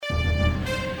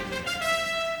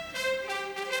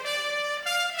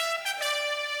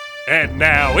And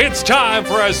now it's time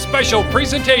for a special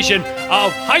presentation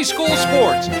of high school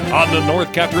sports on the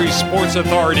North Country Sports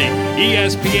Authority,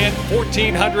 ESPN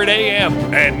 1400 AM.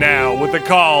 And now with the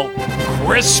call,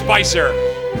 Chris Spicer.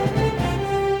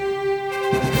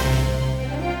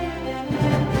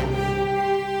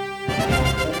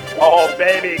 Oh,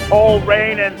 baby, cold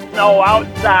rain and snow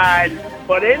outside,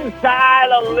 but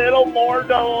inside a little more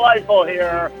delightful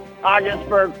here.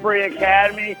 Augsburg Free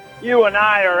Academy, you and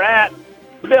I are at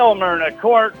Bill Myrna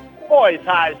Court, boys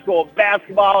high school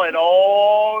basketball, and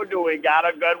oh, do we got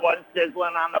a good one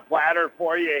sizzling on the platter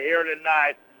for you here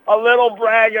tonight. A little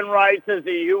bragging rights as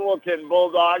the Heuvelton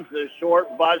Bulldogs, a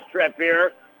short bus trip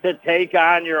here to take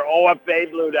on your OFA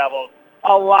Blue Devils.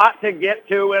 A lot to get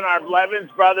to in our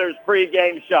Blevins Brothers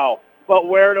pregame show, but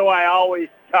where do I always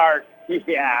start?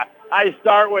 Yeah, I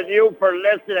start with you for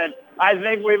listening. I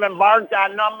think we've embarked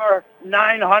on number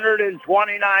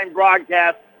 929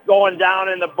 broadcasts going down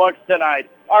in the books tonight.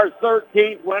 Our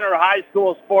 13th winter high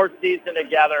school sports season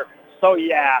together. So,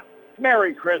 yeah,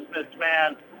 Merry Christmas,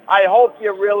 man. I hope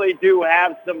you really do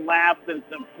have some laughs and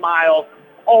some smiles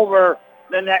over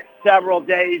the next several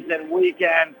days and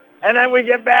weekend. And then we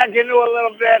get back into a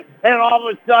little bit, and all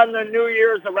of a sudden the New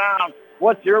Year's around.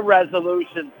 What's your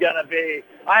resolutions going to be?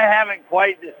 I haven't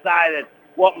quite decided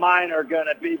what mine are going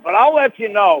to be, but I'll let you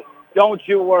know. Don't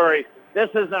you worry. This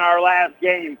isn't our last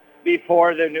game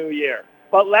before the new year.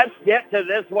 But let's get to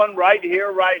this one right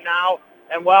here, right now.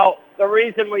 And, well, the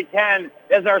reason we can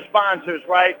is our sponsors,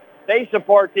 right? They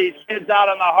support these kids out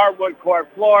on the hardwood court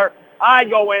floor. I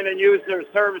go in and use their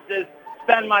services,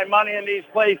 spend my money in these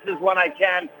places when I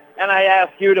can, and I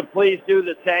ask you to please do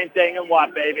the same thing. And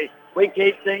what, baby? We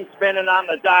keep things spinning on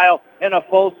the dial in a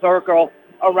full circle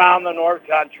around the North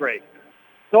Country.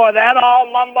 So with that all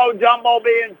mumbo-jumbo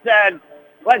being said,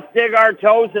 let's dig our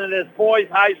toes into this boys'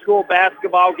 high school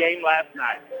basketball game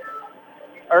tonight.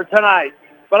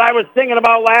 But I was thinking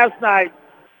about last night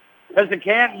because the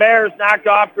Canton Bears knocked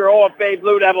off their OFA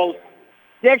Blue Devils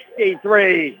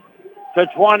 63-26.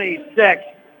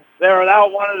 They were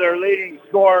without one of their leading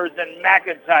scorers in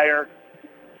McIntyre.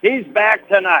 He's back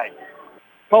tonight.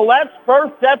 So let's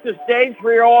first set the stage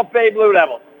for your OFA Blue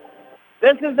Devils.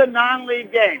 This is a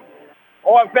non-league game.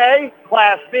 OFA,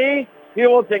 Class B,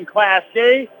 Heuvelton, Class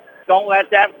C. Don't let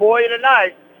that fool you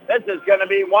tonight. This is going to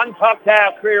be one tough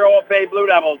task for your OFA Blue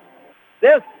Devils.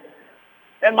 This,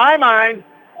 in my mind,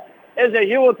 is a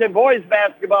Heuvelton boys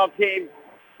basketball team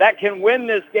that can win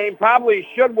this game, probably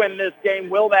should win this game.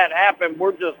 Will that happen?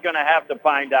 We're just going to have to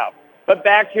find out. But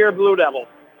back to your Blue Devils.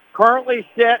 Currently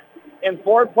sit in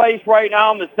fourth place right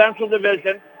now in the Central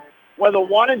Division with a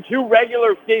 1-2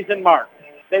 regular season mark.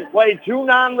 They've played 2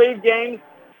 non-league games,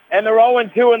 and they're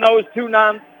 0-2 in those 2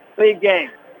 non-league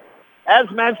games. As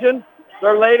mentioned,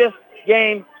 their latest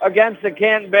game against the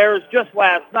Canton Bears just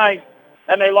last night,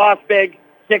 and they lost big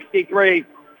 63-26.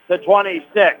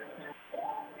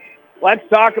 Let's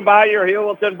talk about your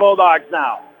Heuvelton Bulldogs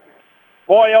now.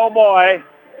 Boy, oh boy,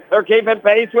 they're keeping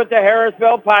pace with the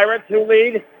Harrisville Pirates, who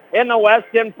lead in the West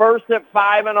in first at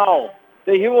 5-0.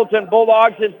 The Heuvelton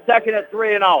Bulldogs in second at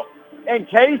 3-0. In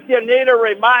case you need a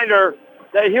reminder,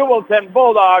 the Heuvelton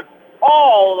Bulldogs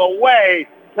all the way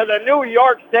to the New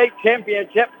York State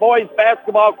Championship boys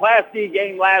basketball Class D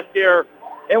game last year,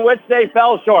 in which they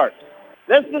fell short.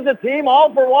 This is a team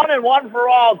all for one and one for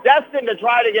all, destined to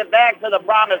try to get back to the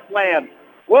promised land.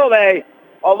 Will they?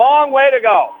 A long way to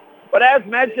go. But as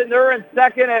mentioned, they're in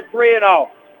second at 3-0.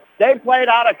 They played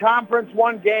out of conference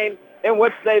one game in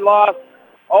which they lost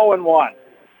 0-1.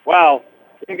 Well,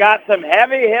 you got some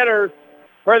heavy hitters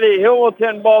for the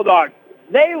Heuvelton Bulldogs.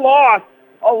 They lost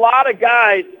a lot of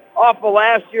guys off of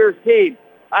last year's team.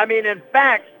 I mean, in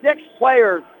fact, 6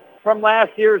 players from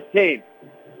last year's team.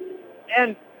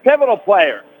 And pivotal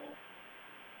players.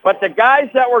 But the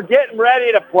guys that were getting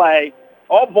ready to play,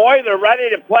 oh boy, they're ready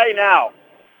to play now.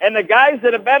 And the guys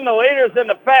that have been the leaders in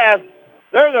the past,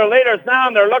 they're their leaders now,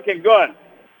 and they're looking good.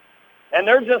 And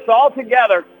they're just all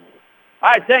together,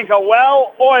 I think, a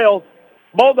well-oiled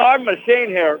Bulldog machine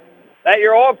here that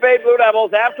your OFA Blue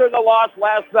Devils, after the loss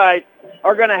last night,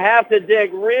 are going to have to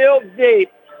dig real deep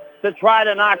to try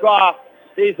to knock off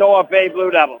these OFA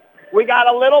Blue Devils. We got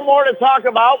a little more to talk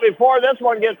about before this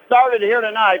one gets started here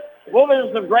tonight. We'll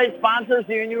visit some great sponsors,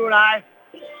 you and I.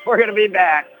 We're going to be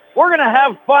back. We're going to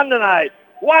have fun tonight.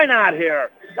 Why not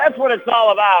here? That's what it's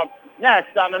all about.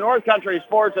 Next on the North Country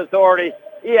Sports Authority,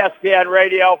 ESPN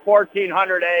Radio,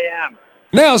 1400 AM.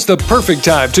 Now's the perfect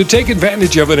time to take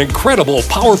advantage of an incredible,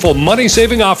 powerful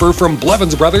money-saving offer from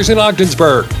Blevins Brothers in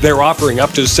Ogdensburg. They're offering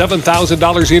up to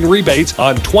 $7,000 in rebates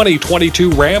on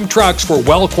 2022 Ram trucks for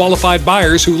well-qualified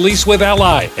buyers who lease with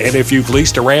Ally. And if you've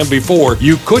leased a Ram before,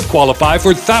 you could qualify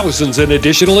for thousands in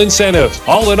additional incentives.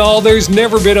 All in all, there's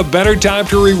never been a better time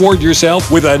to reward yourself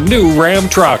with a new Ram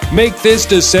truck. Make this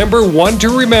December one to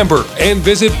remember and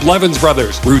visit Blevins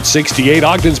Brothers, Route 68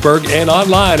 Ogdensburg, and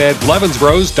online at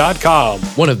blevinsbros.com.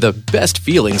 One of the best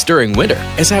feelings during winter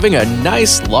is having a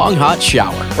nice, long, hot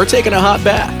shower or taking a hot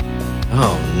bath.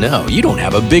 Oh no, you don't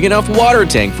have a big enough water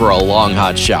tank for a long,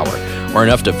 hot shower or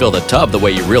enough to fill the tub the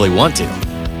way you really want to.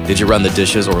 Did you run the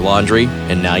dishes or laundry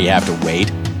and now you have to wait?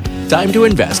 Time to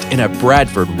invest in a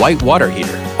Bradford white water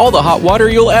heater. All the hot water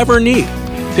you'll ever need.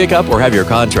 Pick up or have your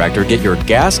contractor get your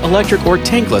gas, electric, or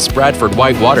tankless Bradford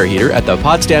white water heater at the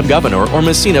Potsdam Governor or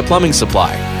Messina Plumbing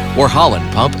Supply or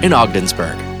Holland Pump in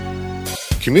Ogdensburg.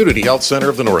 Community Health Center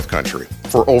of the North Country.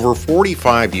 For over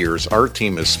 45 years, our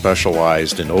team has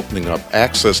specialized in opening up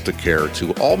access to care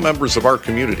to all members of our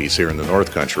communities here in the North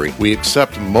Country. We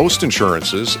accept most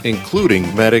insurances, including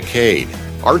Medicaid.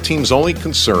 Our team's only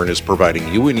concern is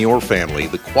providing you and your family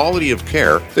the quality of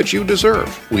care that you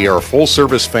deserve. We are a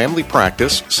full-service family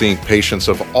practice, seeing patients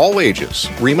of all ages.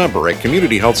 Remember, at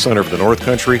Community Health Center of the North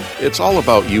Country, it's all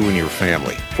about you and your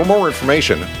family. For more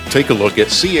information, take a look at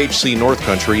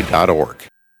chcnorthcountry.org.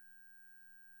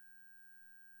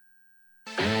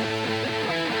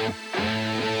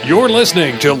 You're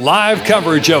listening to live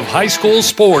coverage of high school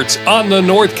sports on the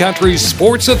North Country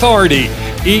Sports Authority,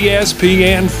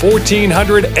 ESPN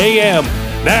 1400 AM.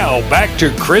 Now back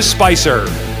to Chris Spicer.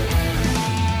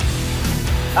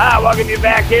 Welcome you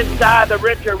back inside the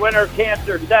Richard Winter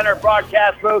Cancer Center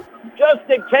broadcast booth. Just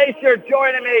in case you're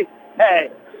joining me, hey,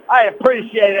 I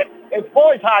appreciate it. It's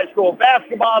boys high school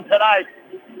basketball tonight.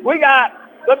 We got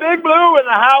the Big Blue in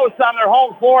the house on their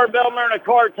home floor, Bill Myrna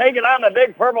Court, taking on the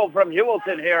Big Purple from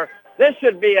Heuvelton here. This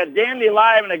should be a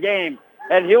dandelion game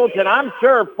at Heuvelton. I'm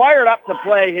sure fired up to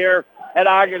play here at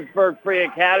Ogdensburg Free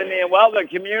Academy. And, well, the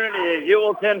community of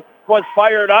Heuvelton was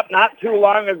fired up not too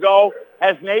long ago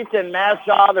as Nathan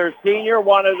Mashaw, their senior,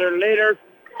 one of their leaders,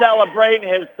 celebrating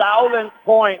his 1,000th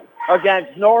point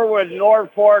against Norwood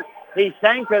Norfolk. He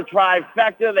sank the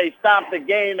trifecta. They stopped the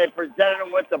game. They presented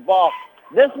him with the ball.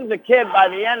 This is a kid by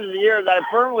the end of the year that I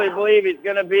firmly believe he's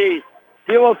going to be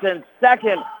Heuvelton's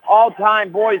second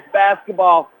all-time boys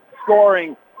basketball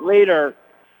scoring leader.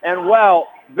 And, well,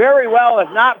 very well, if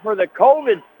not for the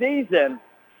COVID season,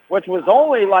 which was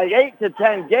only like 8 to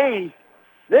 10 games,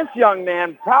 this young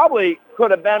man probably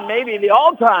could have been maybe the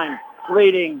all-time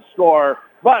leading scorer.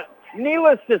 But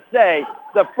needless to say,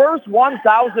 the first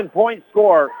 1,000-point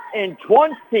scorer in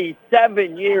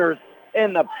 27 years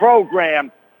in the program.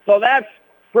 So that's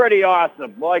pretty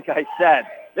awesome. Like I said,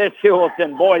 this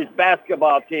Heuvelton boys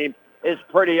basketball team is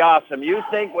pretty awesome. You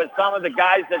think with some of the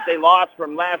guys that they lost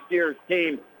from last year's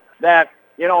team that,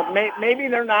 you know, maybe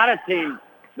they're not a team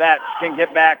that can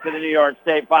get back to the New York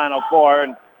State Final Four.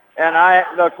 And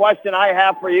the question I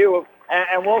have for you,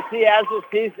 and we'll see as the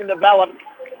season develops,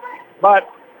 but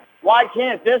why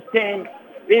can't this team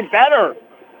be better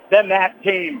than that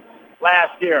team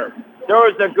last year? There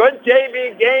was a good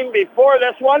JV game before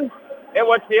this one, in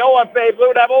which the OFA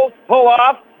Blue Devils pull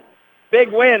off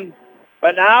big win.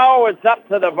 But now it's up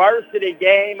to the varsity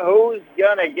game. Who's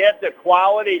going to get the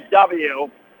quality W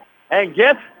and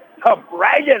get the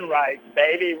bragging rights,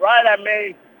 baby, right? I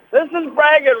mean, this is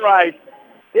bragging rights.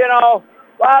 You know,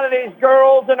 a lot of these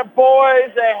girls and the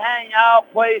boys, they hang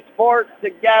out, play sports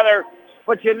together.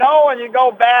 But, you know, when you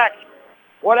go back,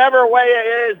 whatever way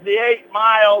it is, the 8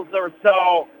 miles or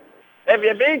so, if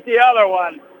you beat the other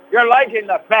one, you're liking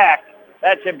the fact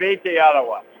that you beat the other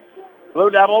one. Blue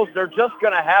Devils, they're just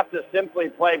going to have to simply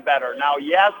play better. Now,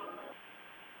 yes,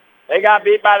 they got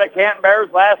beat by the Canton Bears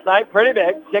last night pretty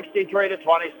big,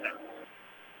 63-26.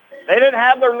 They didn't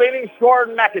have their leading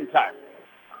scorer in McIntyre.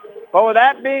 But with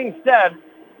that being said,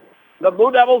 the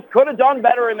Blue Devils could have done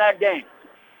better in that game.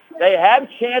 They had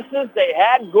chances. They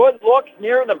had good looks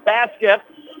near the basket,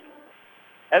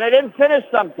 and they didn't finish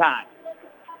sometimes.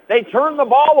 They turned the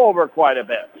ball over quite a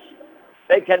bit.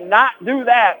 They cannot do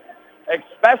that,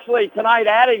 especially tonight,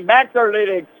 adding back their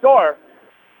leading scorer,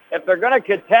 if they're going to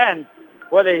contend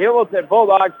with the Heuvelton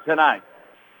Bulldogs tonight.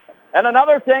 And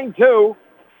another thing, too,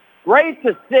 great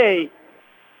to see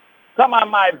some of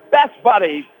my best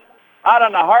buddies out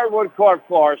on the hardwood court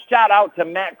floor. Shout out to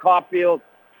Matt Caulfield.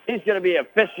 He's going to be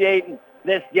officiating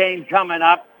this game coming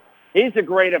up. He's a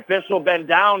great official, been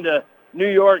down to New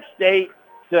York State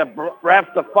to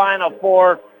ref the Final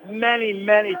Four many,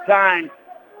 many times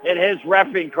in his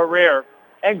reffing career.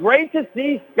 And great to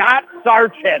see Scott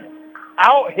Sargent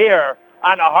out here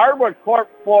on the hardwood court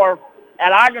floor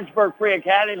at Ogdensburg Free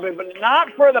Academy, but not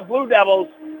for the Blue Devils.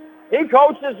 He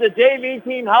coaches the JV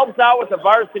team, helps out with the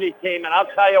varsity team, and I'll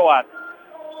tell you what,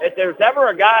 if there's ever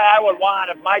a guy I would want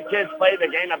if my kids played the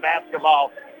game of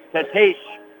basketball to teach,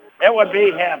 it would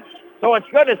be him. So it's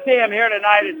good to see him here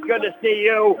tonight. It's good to see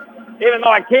you. Even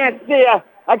though I can't see you,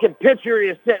 I can picture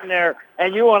you sitting there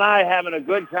and you and I having a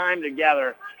good time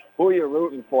together. Who are you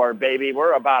rooting for, baby?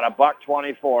 We're about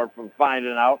 $1.24 from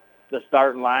finding out. The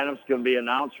starting lineup's going to be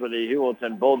announced for the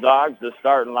Heuvelton Bulldogs. The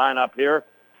starting lineup here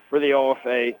for the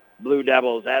OFA Blue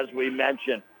Devils. As we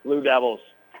mentioned, Blue Devils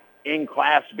in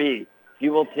Class B.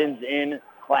 Heuvelton's in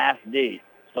Class D.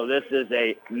 So this is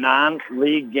a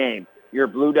non-league game. Your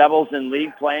Blue Devils in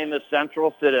league play in the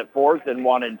Central sit at 4th and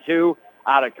 1-2.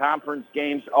 Out of conference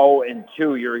games, 0-2.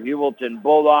 Your Heuvelton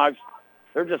Bulldogs,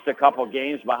 they're just a couple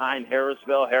games behind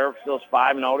Harrisville. Harrisville's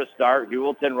 5-0 to start.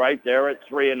 Heuvelton right there at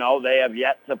 3-0. They have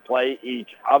yet to play each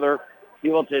other.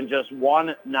 Heuvelton just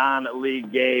one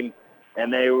non-league game,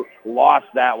 and they lost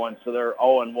that one, so they're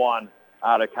 0-1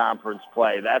 out of conference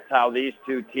play. That's how these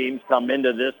two teams come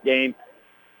into this game.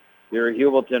 Your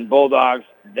Heuvelton Bulldogs,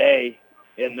 they,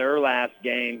 in their last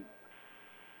game,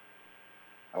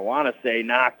 I want to say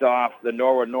knocked off the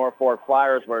Norwood Norfolk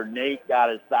Flyers, where Nate got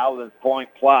his 1,000th point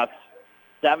plus,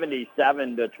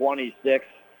 77-26.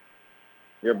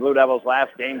 Your Blue Devils'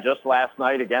 last game just last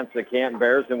night against the Canton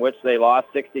Bears, in which they lost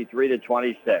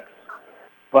 63-26.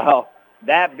 Well,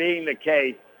 that being the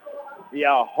case, you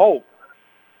hope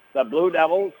the Blue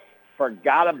Devils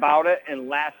forgot about it in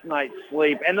last night's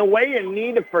sleep. And the way you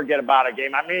need to forget about a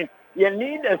game, I mean, you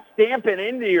need to stamp it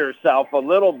into yourself a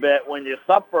little bit when you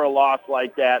suffer a loss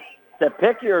like that to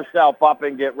pick yourself up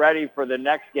and get ready for the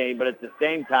next game. But at the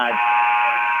same time,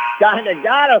 kind of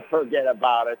got to forget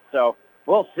about it. So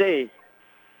we'll see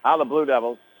how the Blue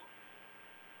Devils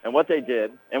and what they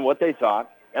did and what they thought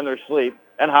and their sleep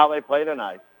and how they play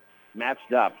tonight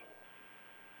matched up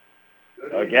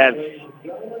against,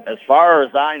 as far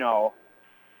as I know,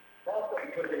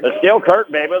 the Steel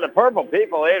Curtain, baby, the Purple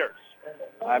People Eaters.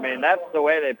 I mean, that's the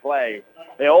way they play.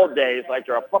 The old days, like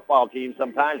they're a football team,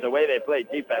 sometimes the way they play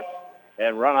defense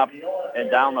and run up and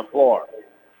down the floor.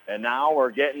 And now we're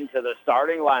getting to the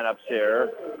starting lineups here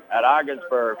at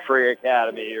Ogdensburg Free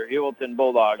Academy. Your Heuvelton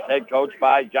Bulldogs, head coach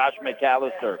by Josh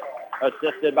McAllister,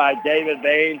 assisted by David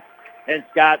Bain and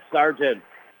Scott Sargent.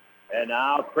 And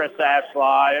now Chris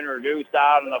Ashlaw introduced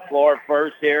out on the floor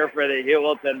first here for the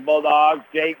Heuvelton Bulldogs,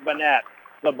 Jake Burnett.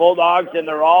 The Bulldogs in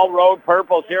their all-road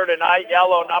purples here tonight,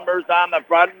 yellow numbers on the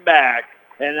front and back.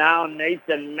 And now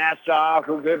Nathan Mashaw,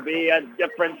 who could be a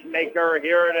difference maker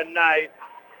here tonight,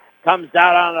 comes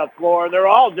out on the floor. They're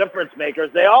all difference makers.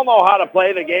 They all know how to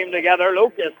play the game together.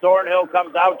 Lucas Thornhill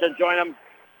comes out to join them.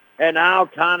 And now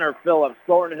Connor Phillips.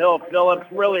 Thornhill Phillips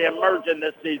really emerging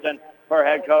this season for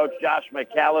head coach Josh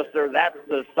McAllister. That's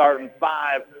the starting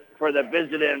 5 for the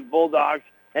visiting Bulldogs.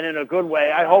 And in a good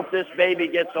way, I hope this baby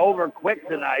gets over quick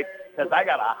tonight, because I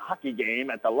got a hockey game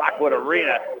at the Lockwood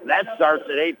Arena. That starts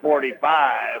at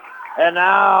 8:45. And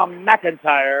now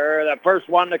McIntyre, the first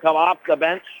one to come off the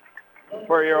bench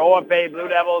for your OFA Blue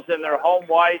Devils in their home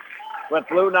white with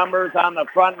blue numbers on the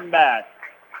front and back.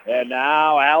 And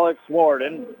now Alex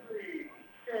Warden,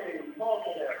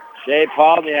 Shea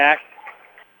Palniak.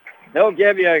 He'll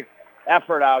give you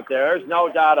effort out there. There's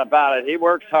no doubt about it. He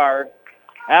works hard.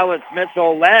 Alex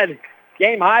Mitchell led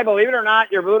game high. Believe it or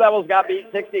not, your Blue Devils got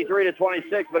beat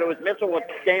 63-26, but it was Mitchell with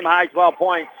game high 12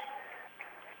 points.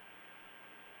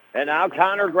 And now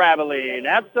Connor Graveline.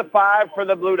 That's the 5 for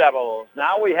the Blue Devils.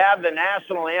 Now we have the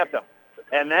national anthem.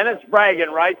 And then it's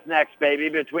bragging rights next, baby,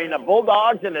 between the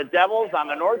Bulldogs and the Devils on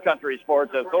the North Country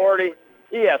Sports Authority,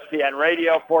 ESPN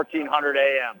Radio, 1400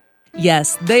 AM.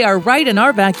 Yes, they are right in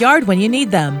our backyard when you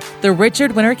need them. The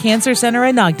Richard Winter Cancer Center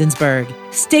in Ogdensburg.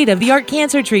 State-of-the-art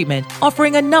cancer treatment,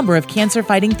 offering a number of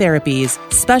cancer-fighting therapies.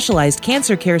 Specialized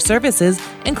cancer care services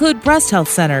include Breast Health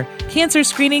Center, cancer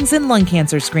screenings, and lung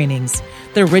cancer screenings.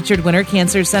 The Richard Winter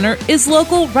Cancer Center is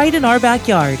local right in our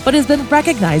backyard, but has been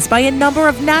recognized by a number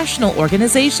of national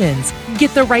organizations.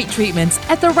 Get the right treatments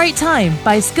at the right time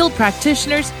by skilled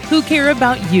practitioners who care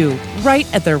about you,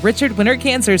 right at the Richard Winter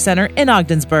Cancer Center in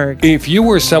Ogdensburg. If you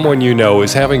or someone you know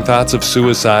is having thoughts of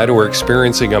suicide or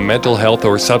experiencing a mental health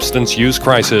or substance use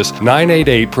crisis,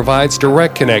 988 provides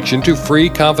direct connection to free,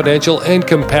 confidential, and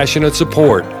compassionate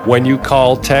support. When you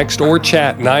call, text, or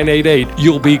chat 988, 988,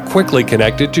 you'll be quickly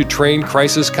connected to trained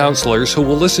crisis counselors who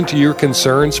will listen to your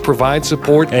concerns, provide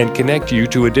support, and connect you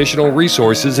to additional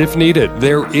resources if needed.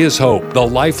 There is hope. The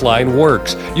Lifeline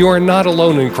works. You are not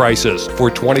alone in crisis. For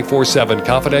 24/7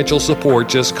 confidential support,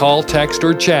 just call, text,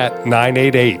 or chat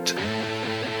 988.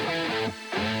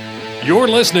 You're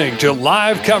listening to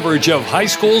live coverage of high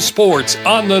school sports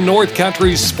on the North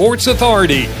Country Sports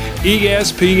Authority,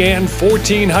 ESPN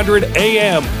 1400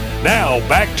 AM. Now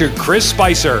back to Chris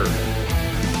Spicer.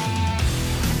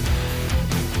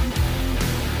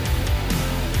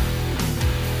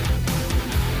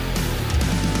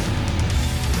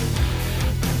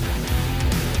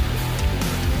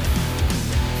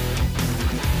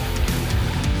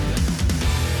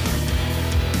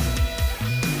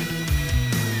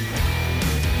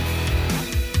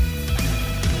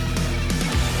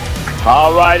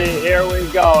 All righty, here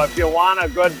we go. If you want a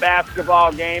good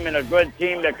basketball game and a good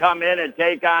team to come in and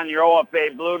take on your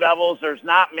OFA Blue Devils, there's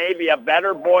not maybe a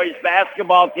better boys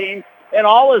basketball team in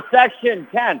all of Section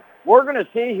 10. We're going to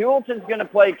see Heuvelton's going to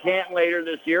play Canton later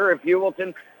this year. If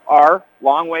Heuvelton are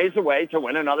long ways away to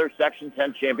win another Section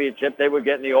 10 championship, they would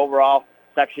get in the overall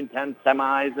Section 10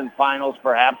 semis and finals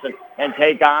perhaps and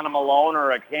take on a Malone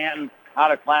or a Canton out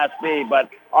of Class B, but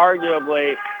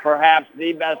arguably perhaps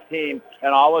the best team in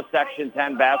all of Section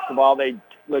 10 basketball. They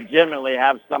legitimately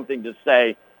have something to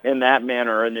say in that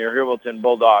manner in the Heuvelton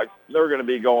Bulldogs. They're going to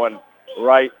be going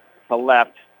right to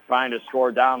left, trying to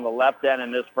score down the left end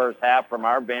in this first half from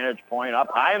our vantage point up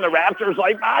high in the Raptors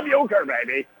like Bob Euchre,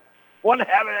 baby. Wouldn't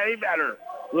have it any better.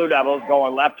 Blue Devils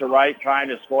going left to right, trying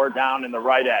to score down in the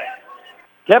right end.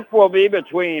 Tip will be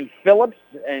between Phillips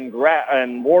and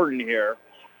Warden here.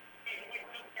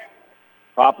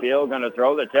 Caulfield going to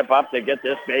throw the tip up to get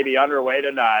this baby underway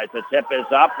tonight. The tip is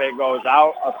up. It goes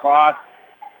out across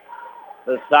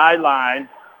the sideline.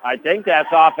 I think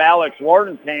that's off Alex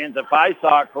Warden's hands. If I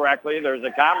saw it correctly, there's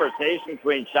a conversation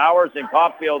between Showers and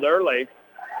Caulfield early.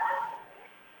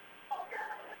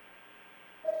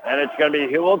 And it's going to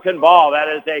be Heuvelton ball. That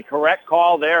is a correct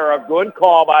call there, a good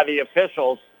call by the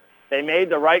officials. They made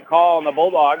the right call on the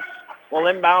Bulldogs. Will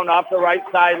inbound off the right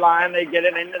sideline. They get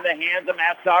it into the hands of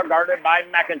Massaw, guarded by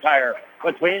McIntyre.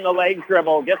 Between the legs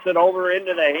dribble, gets it over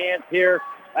into the hands here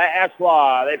at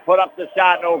Eslaw. They put up the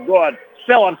shot, no good.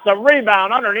 Phillips, the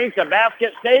rebound underneath the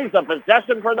basket, saves the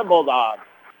possession for the Bulldogs.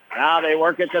 Now they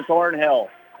work it to Thornhill.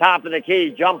 Top of the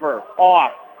key, jumper,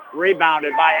 off.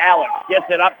 Rebounded by Alex. Gets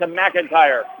it up to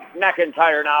McIntyre.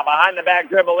 McIntyre now behind the back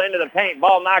dribble into the paint.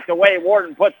 Ball knocked away.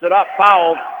 Warden puts it up,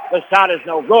 fouled. The shot is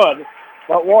no good.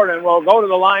 But Warden will go to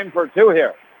the line for two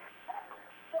here.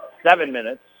 7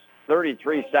 minutes,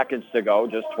 33 seconds to go.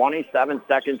 Just 27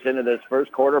 seconds into this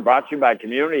first quarter. Brought to you by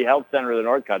Community Health Center of the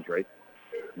North Country.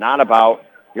 Not about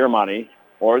your money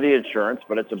or the insurance,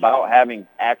 but it's about having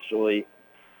actually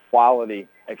quality,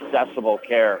 accessible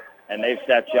care. And they've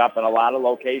set you up in a lot of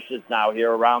locations now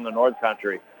here around the North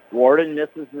Country. Warden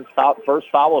misses his first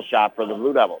foul shot for the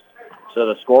Blue Devils. So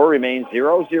the score remains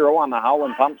 0-0 on the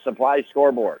Howland Pump Supply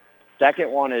scoreboard.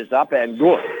 Second one is up and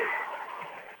good.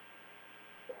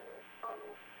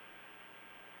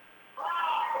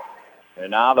 And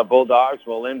now the Bulldogs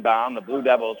will inbound. The Blue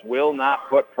Devils will not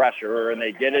put pressure, and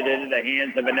they get it into the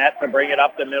hands of Annette to bring it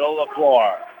up the middle of the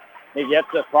floor. He gets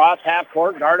across half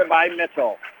court, guarded by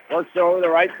Mitchell. Works over the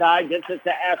right side, gets it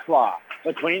to Eslaw.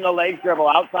 Between the legs dribble,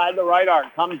 outside the right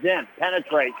arc, comes in,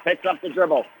 penetrates, picks up the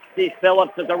dribble. Sees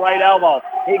Phillips at the right elbow.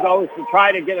 He goes to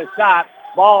try to get a shot.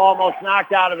 Ball almost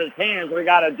knocked out of his hands. We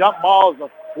got a jump ball.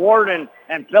 Warden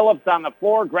and Phillips on the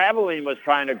floor. Graveline was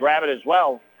trying to grab it as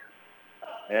well.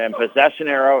 And possession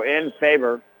arrow in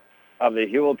favor of the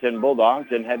Heuvelton Bulldogs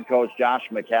and head coach Josh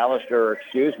McAllister,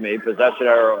 possession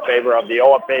arrow in favor of the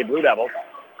OFA Blue Devils.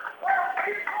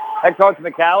 Head coach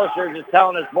McAllister just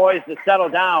telling his boys to settle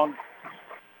down.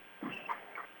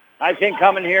 I think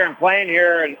coming here and playing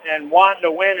here and wanting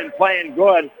to win and playing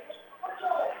good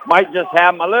might just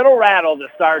have them a little rattled to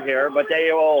start here, but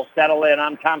they will settle in.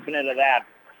 I'm confident of that.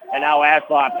 And now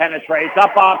Eslaw penetrates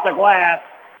up off the glass.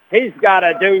 He's got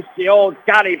a deuce, the old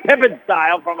Scottie Pippen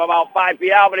style from about 5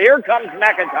 feet out. But here comes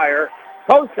McIntyre,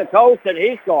 coast to coast, and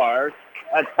he scores.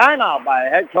 A timeout by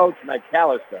head coach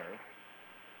McAllister.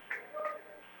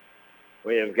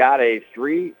 We have got a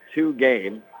 3-2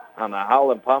 game on the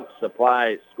Howland Pump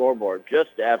Supply scoreboard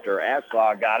just after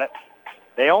Eslaw got it.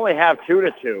 They only have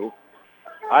 2-2.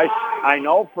 I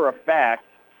know for a fact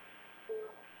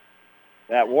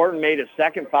that Warden made a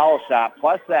second foul shot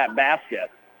plus that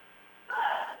basket.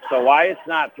 So why it's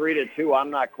not 3-2, I'm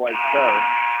not quite sure.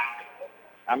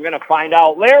 I'm going to find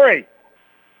out. Larry,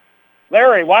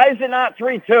 why is it not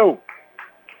 3-2?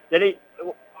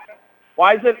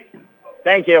 Why is it?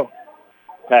 Thank you.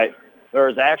 Okay.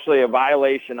 There's actually a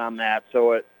violation on that.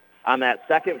 So on that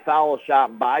second foul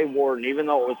shot by Warden, even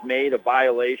though it was made a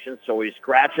violation, so we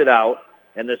scratch it out,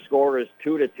 and the score is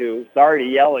 2-2. Sorry to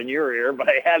yell in your ear, but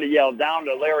I had to yell down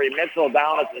to Larry Mitchell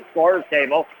down at the scorer's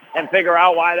table and figure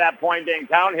out why that point didn't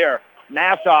count here.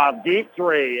 Mashaw, deep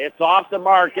three. It's off the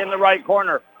mark in the right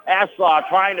corner. Ashlaw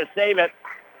trying to save it.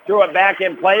 Threw it back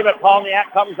in play, but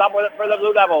Polniak comes up with it for the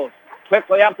Blue Devils.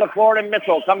 Quickly up the floor to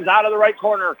Mitchell. Comes out of the right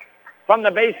corner from the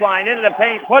baseline into the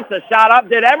paint. Puts the shot up.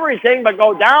 Did everything but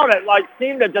go down. It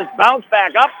seemed to just bounce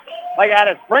back up like it had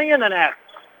a spring in the net.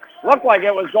 Looked like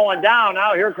it was going down.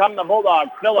 Now here come the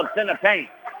Bulldogs. Phillips in the paint.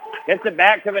 Gets it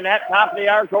back to the net. Top of the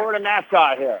arc over to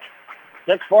Mascot here.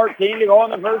 6:14 to go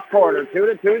in the first quarter.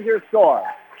 2-2 is your score.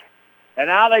 And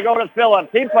now they go to Phillips.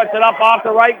 He puts it up off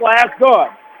the right glass. Good.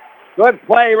 Good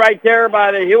play right there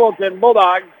by the Heuvelton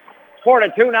Bulldogs.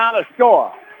 4-2 now the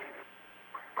score.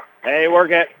 They work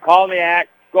it. Polniak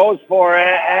goes for it,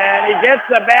 and he gets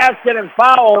the basket and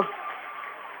fouls.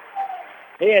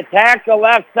 He attacked the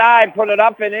left side, put it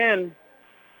up and in.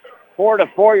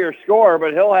 4-4 your score,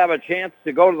 but he'll have a chance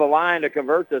to go to the line to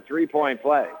convert the three-point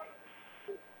play.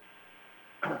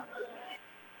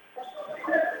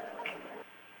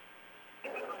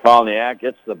 Polniak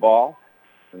gets the ball,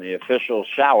 and the official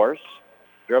showers.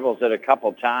 Dribbles it a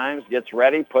couple times, gets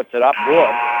ready, puts it up good.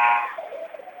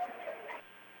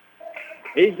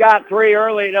 He's got three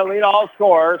early to lead all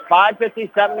scorers.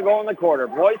 5:57 to go in the quarter.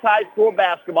 Boys High School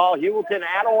basketball, Heuvelton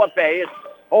at OFA. It's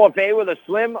OFA with a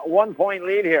slim 1-point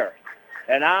lead here.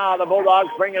 And now the Bulldogs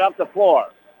bring it up the floor.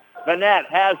 Vanette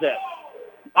has it.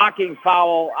 Blocking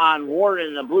foul on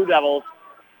Warden, the Blue Devils.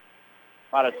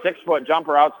 About a 6-foot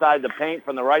jumper outside the paint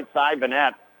from the right side,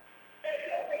 Vanette.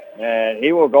 And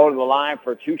he will go to the line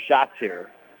for 2 shots here.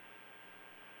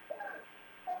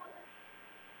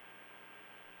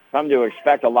 Come to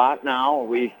expect a lot now.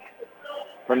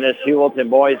 From this Heuvelton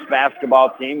boys basketball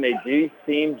team, they do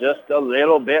seem just a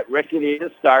little bit rickety to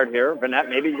start here. Vanette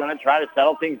maybe going to try to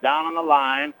settle things down on the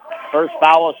line. First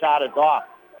foul shot is off.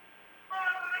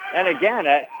 And again,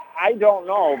 I don't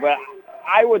know, but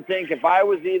I would think if I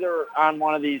was either on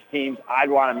one of these teams, I'd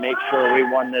want to make sure we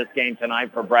won this game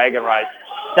tonight for bragging rights.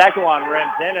 Second one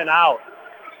rims in and out.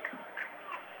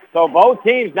 So both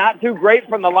teams not too great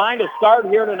from the line to start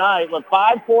here tonight with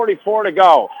 5:44 to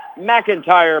go.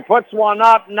 McIntyre puts one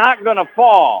up, not going to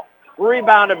fall.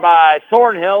 Rebounded by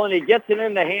Thornhill, and he gets it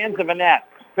in the hands of Vanette.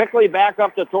 Quickly back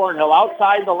up to Thornhill,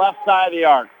 outside the left side of the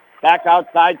arc. Back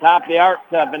outside, top of the arc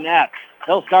to Vanette.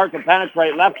 He'll start to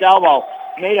penetrate, left elbow.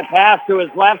 Made a pass to his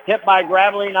left, hit by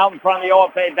Graveline out in front of the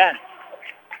OFA bench.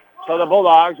 So the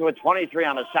Bulldogs, with 23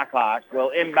 on the shot clock, will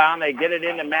inbound. They get it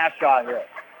into Mashaw here.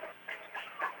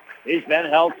 He's been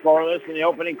held scoreless in the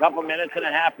opening couple minutes and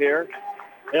a half here.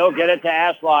 He'll get it to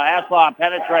Ashlaw. Ashlaw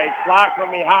penetrates, blocked from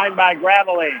behind by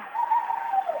Graveline.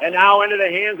 And now into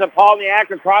the hands of Polniak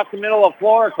across the middle of the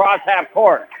floor, across half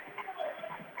court.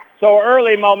 So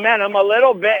early momentum, a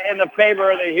little bit in the favor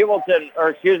of the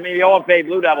the OFA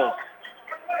Blue Devils.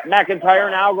 McIntyre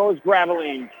now goes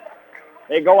Graveline.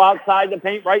 They go outside the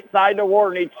paint, right side to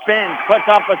Warden. He spins, puts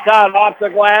up a shot off the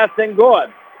glass, and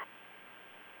good.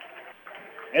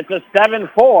 It's a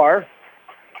 7-4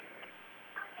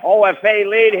 OFA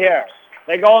lead here.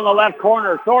 They go in the left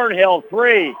corner. Thornhill,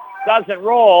 3. Doesn't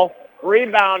roll.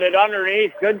 Rebounded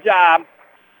underneath. Good job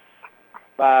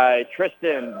by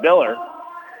Tristan Biller.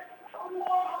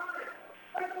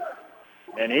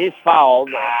 And he's fouled.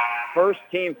 First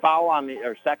team foul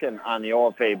second on the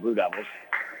OFA Blue Devils.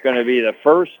 Going to be the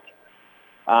first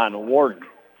on Warden.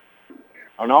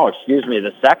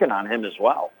 The second on him as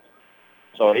well.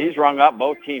 So he's rung up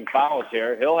both team fouls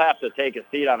here. He'll have to take a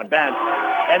seat on the bench.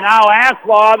 And now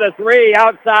Ashlaw, the 3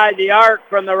 outside the arc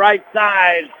from the right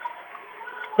side.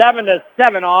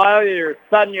 7-7. All your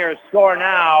sudden your score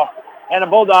now. And the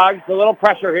Bulldogs, a little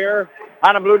pressure here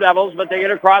on the Blue Devils, but they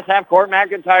get across half court.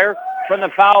 McIntyre from the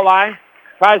foul line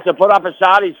tries to put up a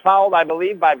shot. He's fouled, I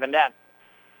believe, by Vanette.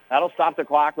 That'll stop the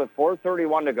clock with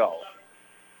 4:31 to go.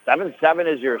 7-7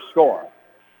 is your score.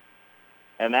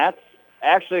 And that's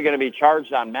actually going to be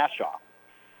charged on Mashaw.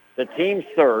 The team's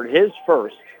third, his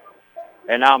first.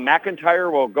 And now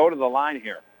McIntyre will go to the line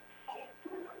here.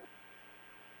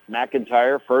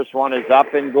 McIntyre, first one is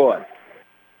up and good.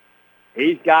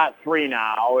 He's got 3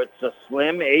 now. It's a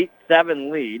slim 8-7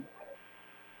 lead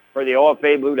for the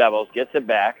OFA Blue Devils. Gets it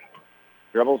back,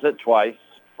 dribbles it twice,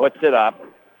 puts it up,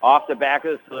 off the back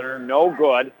of the cylinder, no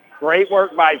good. Great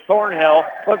work by Thornhill,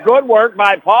 but good work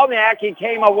by Polniak. He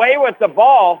came away with the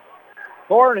ball.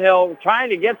 Thornhill trying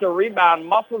to get the rebound,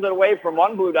 muscled it away from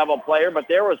one Blue Devil player, but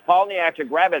there was Polniak to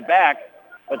grab it back.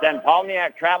 But then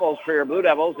Palniak travels for your Blue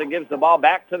Devils and gives the ball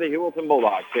back to the Heuvelton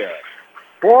Bulldogs here.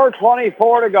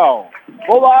 4:24 to go.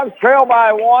 Bulldogs trail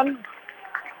by 1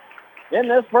 in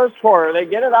this first quarter. They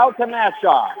get it out to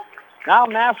Mashaw. Now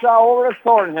Mashaw over to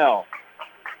Thornhill.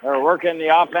 They're working the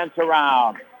offense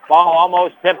around. Ball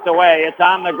almost tipped away. It's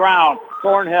on the ground.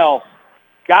 Thornhill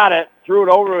got it, threw it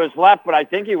over to his left, but I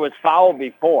think he was fouled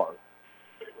before.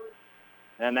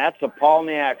 And that's a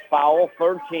Palniak foul,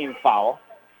 13 foul.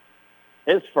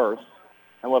 His first.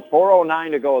 And with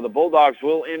 4:09 to go, the Bulldogs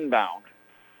will inbound.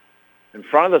 In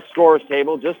front of the scores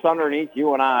table, just underneath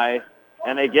you and I,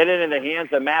 and they get it in the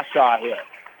hands of Mashaw here.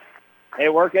 They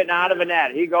work it now to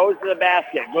Vanette. He goes to the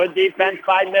basket. Good defense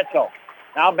by Mitchell.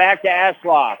 Now back to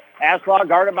Aslaw. Aslaw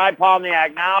guarded by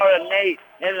Palniak. Now to Nate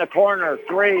in the corner.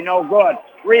 3, no good.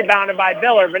 Rebounded by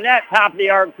Biller. Vanette, top of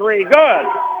the arc, 3, good.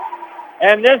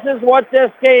 And this is what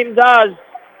this game does.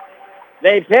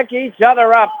 They pick each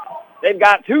other up. They've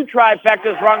got 2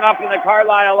 trifectas rung up in the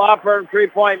Carlisle Law Firm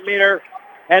three-point meter.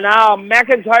 And now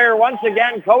McIntyre once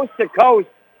again coast to coast.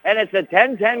 And it's a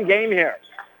 10-10 game here.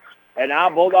 And now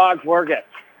Bulldogs work it.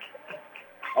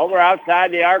 Over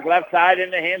outside the arc, left side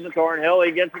in the hands of Thornhill.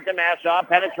 He gets it to Mashaw,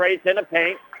 penetrates in the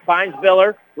paint, finds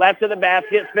Biller, left of the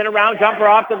basket, spin around, jumper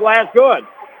off the glass, good.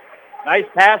 Nice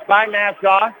pass by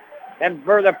Mashaw. And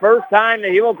for the first time, the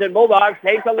Heuvelton Bulldogs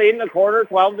take the lead in the quarter,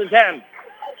 12-10.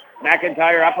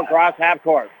 McIntyre up across half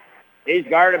court. He's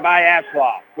guarded by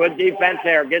Aslaw. Good defense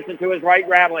there. Gets it to his right,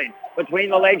 Graveling. Between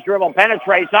the legs dribble.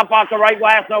 Penetrates up off the right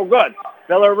glass. No good.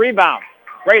 Biller rebound.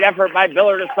 Great effort by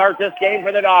Biller to start this game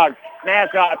for the Dogs.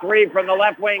 Mashaw, 3 from the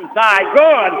left wing side.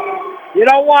 Good. You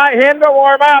don't want him to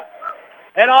warm up.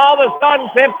 And all of a sudden,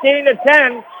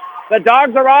 15-10. The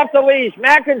Dogs are off the leash.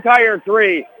 McIntyre,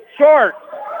 3. Short.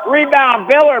 Rebound.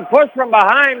 Biller pushed from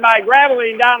behind by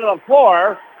Graveling down to the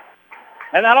floor.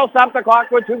 And that'll stop the clock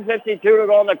with 2:52 to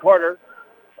go in the quarter.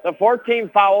 The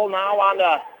 14th foul now on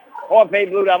the OFA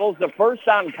Blue Devils. The first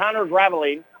on Connor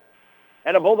Graveling.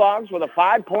 And the Bulldogs with a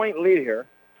 5-point lead here.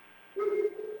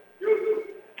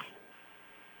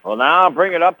 Well, now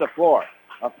bring it up the floor.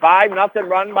 A 5-0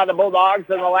 run by the Bulldogs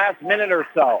in the last minute or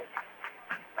so.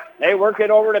 They work it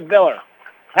over to Biller.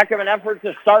 Heck of an effort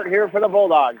to start here for the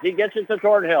Bulldogs. He gets it to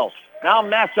Thornhill. Now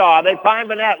Mashaw. They find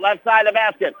Vanette, left side of the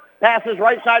basket. Passes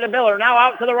right side of Biller. Now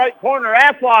out to the right corner.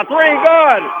 Aslaw, 3,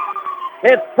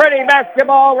 good. It's pretty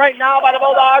basketball right now by the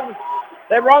Bulldogs.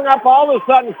 They rung up all of a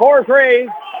sudden 4 threes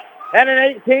and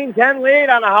an 18-10 lead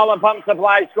on the Howland Pump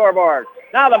Supply scoreboard.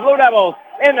 Now the Blue Devils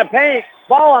in the paint.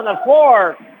 Ball on the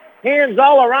floor. Hands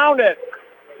all around it.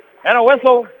 And a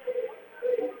whistle.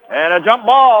 And a jump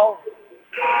ball.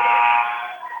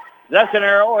 Possession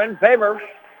arrow in favor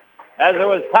as it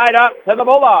was tied up to the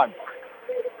Bulldogs.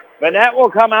 Vanette will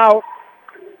come out.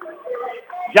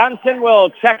 Johnson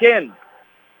will check in.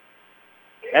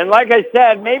 And like I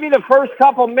said, maybe the first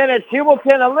couple minutes,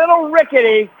 Heuvelton a little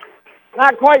rickety,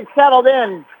 not quite settled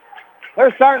in.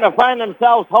 They're starting to find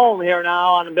themselves home here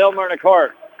now on the Bill Myrna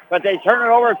court. But they turn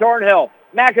it over to Thornhill.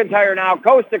 McIntyre now,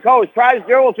 coast to coast, tries to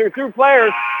dribble through 2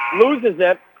 players, loses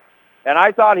it. And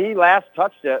I thought he last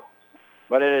touched it.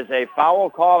 But it is a foul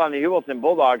call on the Heuvelton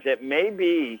Bulldogs. It may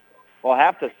be, we'll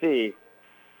have to see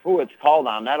who it's called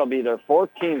on. That'll be their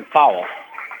 14th foul.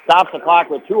 Stops the clock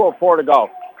with 2:04 to go.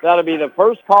 That'll be the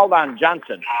first called on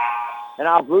Johnson. And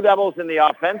now Blue Devils in the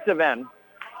offensive end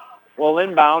will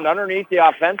inbound underneath the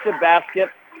offensive basket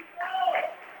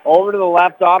over to the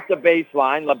left off the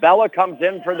baseline. Labella comes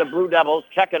in for the Blue Devils.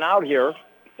 Checking out here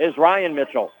is Ryan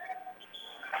Mitchell.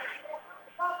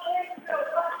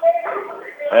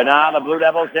 And now the Blue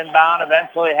Devils inbound,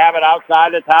 eventually have it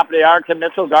outside the top of the arc to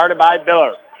Mitchell, guarded by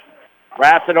Biller.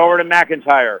 Wraps it over to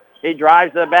McIntyre. He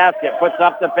drives to the basket, puts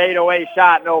up the fadeaway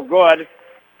shot, no good.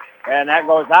 And that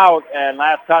goes out, and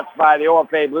last touch by the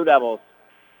OFA Blue Devils.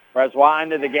 Breswa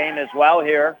into the game as well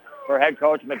here for head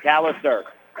coach McAllister.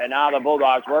 And now the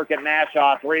Bulldogs work at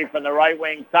Mashaw, 3 from the right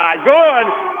wing side. Good!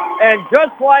 And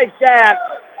just like that,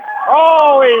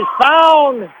 he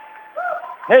found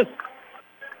his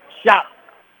shot.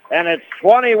 And it's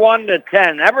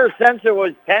 21-10. Ever since it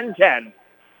was 10-10,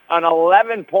 an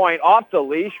 11-point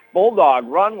off-the-leash Bulldog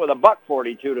run with a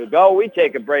 $1:42 to go. We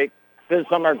take a break. Visit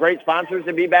some of our great sponsors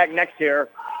and be back next year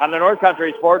on the North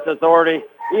Country Sports Authority,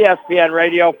 ESPN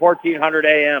Radio, 1400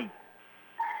 AM.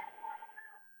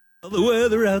 The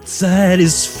weather outside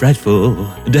is frightful,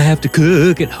 and to have to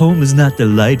cook at home is not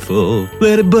delightful.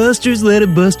 Let it busters, let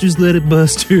it busters, let it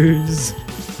busters.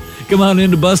 Come on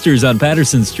into Buster's on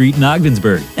Patterson Street in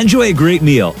Ogdensburg. Enjoy a great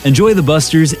meal. Enjoy the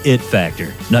Buster's It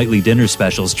Factor. Nightly dinner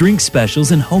specials, drink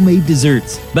specials, and homemade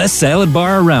desserts. Best salad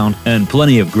bar around, and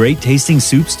plenty of great tasting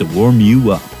soups to warm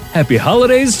you up. Happy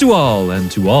holidays to all,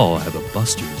 and to all have a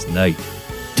Buster's night.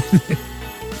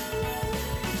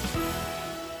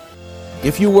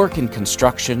 If you work in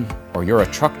construction, or you're a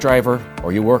truck driver,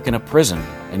 or you work in a prison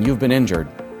and you've been injured,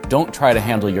 don't try to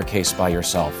handle your case by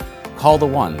yourself. Call the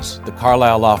Ones, the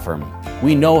Carlisle Law Firm.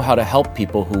 We know how to help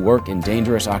people who work in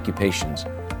dangerous occupations.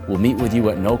 We'll meet with you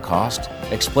at no cost,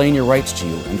 explain your rights to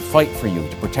you, and fight for you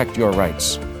to protect your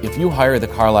rights. If you hire the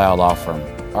Carlisle Law Firm,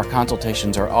 our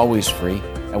consultations are always free,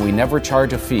 and we never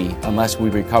charge a fee unless we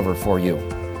recover for you.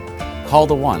 Call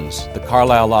the Ones, the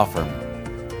Carlisle Law Firm.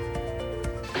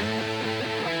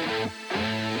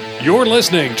 You're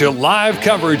listening to live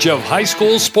coverage of high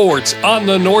school sports on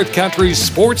the North Country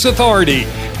Sports Authority,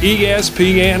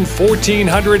 ESPN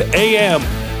 1400 AM.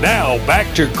 Now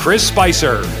back to Chris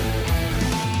Spicer.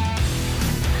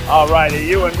 All righty,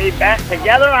 you and me back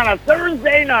together on a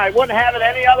Thursday night. Wouldn't have it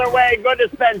any other way. Good to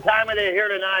spend time with you here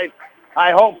tonight.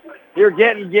 I hope you're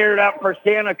getting geared up for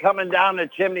Santa coming down the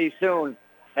chimney soon.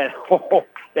 And, oh,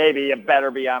 baby, you better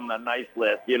be on the nice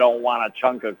list. You don't want a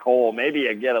chunk of coal. Maybe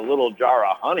you get a little jar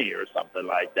of honey or something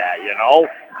like that, you know?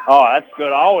 Oh, that's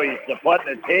good always to put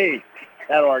in the tea.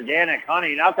 That organic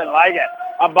honey, nothing like it.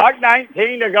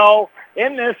 $1:19 to go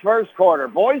in this first quarter.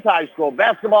 Boys High School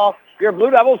basketball, your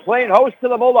Blue Devils playing host to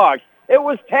the Bulldogs. It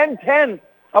was 10-10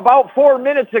 about 4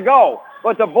 minutes ago.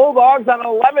 But the Bulldogs on an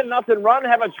 11-0 run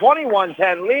have a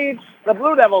 21-10 lead. The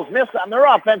Blue Devils missed on their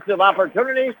offensive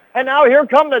opportunity. And now here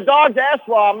come the Dogs.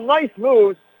 Aslaw, nice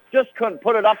moves. Just couldn't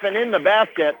put it up and in the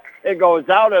basket. It goes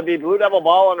out. It'll be Blue Devil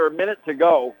ball under a minute to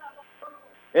go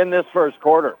in this first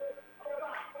quarter.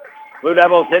 Blue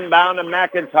Devils inbound to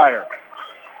McIntyre.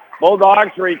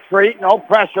 Bulldogs retreat, no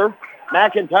pressure.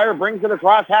 McIntyre brings it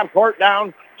across half court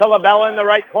down to LaBella in the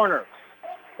right corner.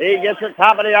 He gets it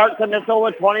top of the arc to Mitchell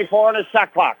with 24 on his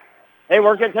shot clock. They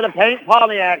work it to the paint.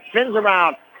 Palniak spins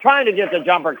around, trying to get the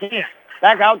jumper. Can't.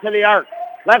 Back out to the arc.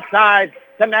 Left side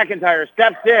to McIntyre.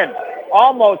 Steps in.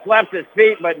 Almost left his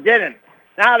feet, but didn't.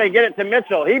 Now they get it to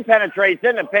Mitchell. He penetrates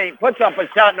in the paint, puts up a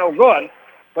shot, no good,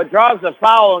 but draws the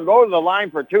foul and goes to the line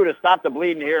for two to stop the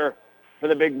bleeding here for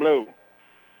the Big Blue.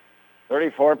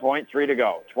 34.3 to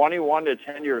go.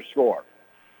 21-10 your score.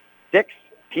 6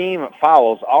 team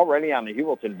fouls already on the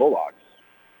Heuvelton Bulldogs.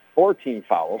 14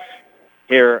 fouls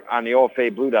here on the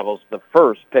OFA Blue Devils. The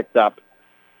first picked up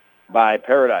by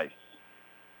Paradise.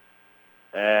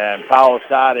 And foul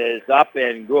shot is up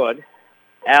and good.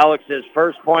 Alex's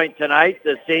first point tonight,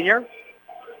 the senior.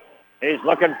 He's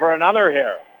looking for another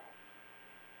here.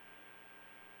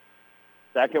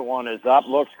 Second one is up.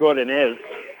 Looks good and is.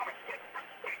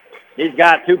 He's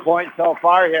got 2 points so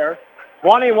far here.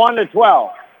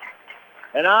 21-12.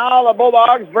 And now the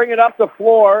Bulldogs bring it up the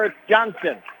floor. It's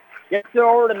Johnson. Gets it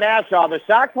over to Mashaw. The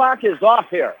shot clock is off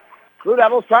here. Blue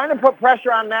Devils trying to put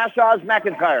pressure on Mashaw's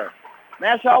McIntyre.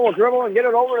 Mashaw will dribble and get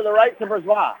it over to the right to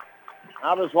Brzwa.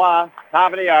 Now Brzwa,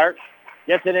 top of the arc.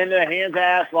 Gets it into the hands of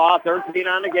Aslaw. 13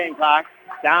 on the game clock.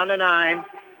 Down to 9.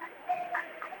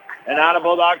 And now the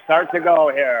Bulldogs start to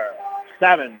go here.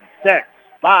 7, 6,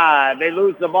 5. They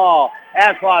lose the ball.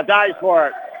 Aslaw dives for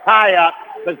it. Tie up.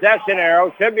 Possession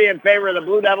arrow should be in favor of the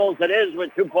Blue Devils. It is with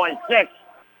 2.6.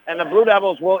 And the Blue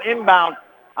Devils will inbound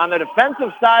on the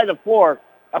defensive side of the floor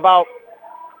about,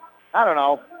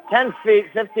 10 feet,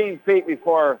 15 feet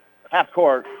before half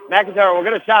court. McIntyre will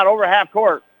get a shot over half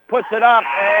court. Puts it up,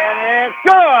 and it's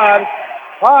good.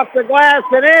 Off the glass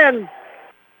and in.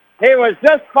 He was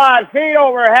just 5 feet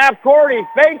over half court. He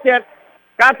faked it.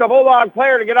 Got the Bulldog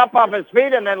player to get up off his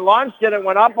feet and then launched it and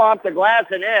went up off the glass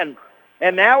and in.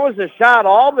 And that was a shot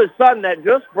all of a sudden that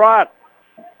just brought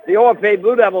the OFA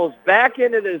Blue Devils back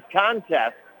into this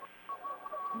contest.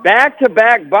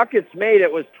 Back-to-back buckets made.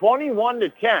 It was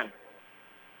 21-10.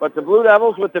 But the Blue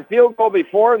Devils with the field goal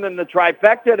before and then the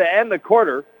trifecta to end the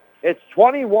quarter, it's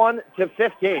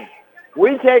 21-15.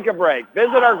 We take a break.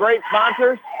 Visit our great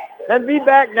sponsors. Then be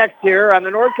back next year on the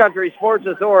North Country Sports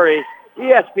Authority,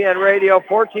 ESPN Radio,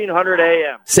 1400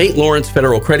 AM. St. Lawrence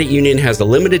Federal Credit Union has a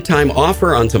limited time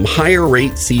offer on some higher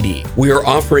rate CD. We are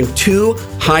offering 2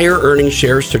 higher earning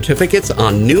share certificates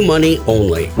on new money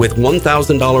only with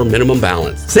 $1,000 minimum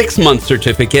balance. 6-month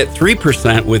certificate,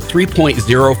 3% with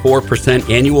 3.04%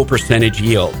 annual percentage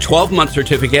yield. 12-month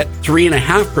certificate,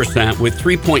 3.5% with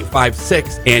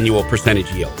 3.56 annual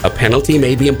percentage yield. A penalty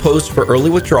may be imposed for early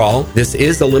withdrawal. This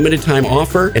is a limited time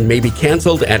offer and may be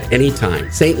canceled at any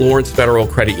time. St. Lawrence Federal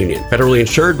Credit Union, federally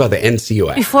insured by the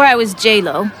NCUA. Before I was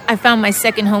J-Lo, I found my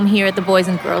second home here at the Boys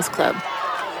and Girls Club.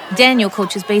 Daniel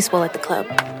coaches baseball at the club.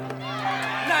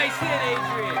 Nice hit,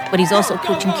 Adrian. But he's also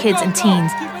coaching kids and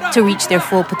teens to reach their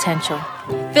full potential.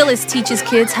 Phyllis teaches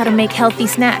kids how to make healthy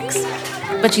snacks.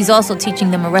 but she's also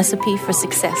teaching them a recipe for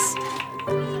success.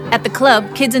 At the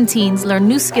club, kids and teens learn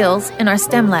new skills in our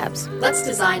STEM labs. Let's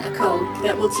design a code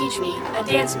that will teach me a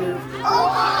dance move.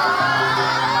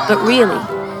 But really,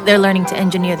 they're learning to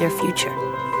engineer their future.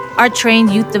 Our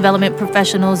trained youth development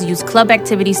professionals use club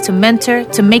activities to mentor,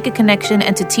 to make a connection,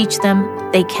 and to teach them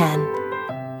they can.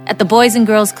 At the Boys and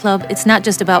Girls Club, it's not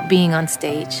just about being on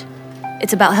stage.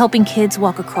 It's about helping kids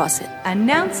walk across it.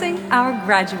 Announcing our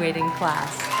graduating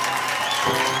class.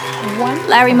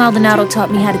 Larry Maldonado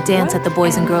taught me how to dance at the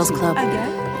Boys and Girls Club.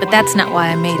 But that's not why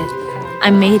I made it.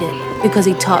 I made it because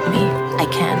he taught me I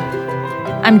can.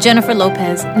 I'm Jennifer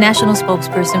Lopez, National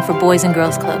Spokesperson for Boys and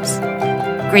Girls Clubs.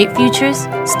 Great futures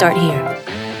start here.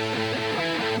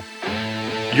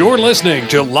 You're listening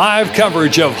to live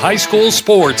coverage of high school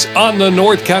sports on the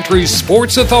North Country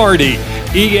Sports Authority,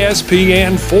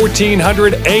 ESPN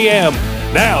 1400 AM.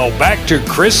 Now back to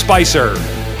Chris Spicer.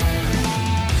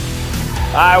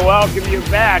 I welcome you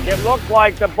back. It looked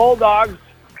like the Bulldogs,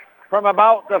 from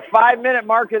about the 5-minute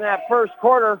mark in that first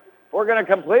quarter, were going to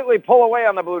completely pull away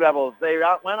on the Blue Devils. They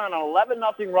went on an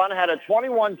 11-0 run, had a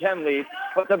 21-10 lead,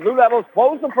 but the Blue Devils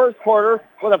closed the first quarter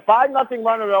with a 5-0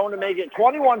 run of their own to make it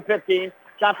 21-15.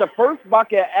 Got the first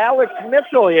bucket, Alex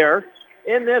Mitchell here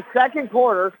in this second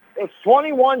quarter. It's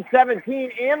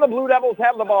 21-17, and the Blue Devils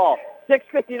have the ball.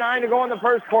 6:59 to go in the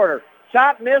first quarter.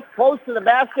 Shot missed close to the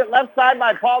basket, left side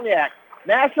by Polniak.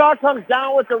 Mashaw comes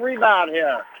down with the rebound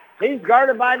here. He's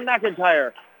guarded by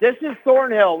McIntyre. This is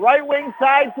Thornhill. Right wing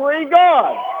side three,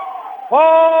 good.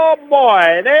 Oh,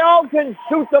 boy. They all can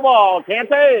shoot the ball, can't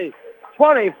they?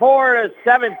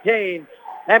 24-17.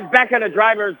 And back in the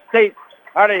driver's seat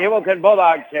are the Heuvelton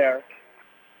Bulldogs here.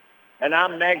 And now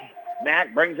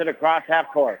Mack brings it across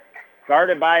half court.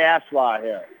 Guarded by Ashlaw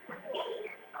here.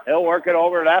 He'll work it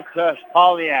over left to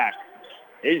Polniak.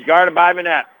 He's guarded by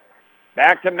Manette.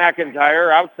 Back to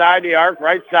McIntyre, outside the arc,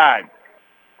 right side.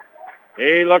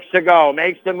 He looks to go,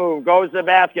 makes the move, goes to the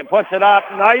basket, puts it up.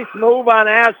 Nice move on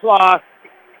Ashlaw.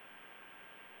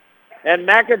 And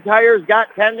McIntyre's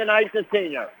got 10 tonight, the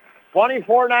senior.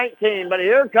 24-19, but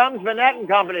here comes Manette and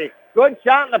company. Good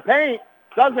shot in the paint,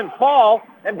 doesn't fall,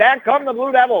 and back come the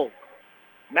Blue Devils.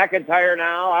 McIntyre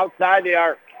now outside the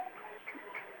arc.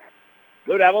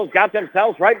 Blue Devils got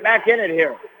themselves right back in it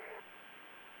here.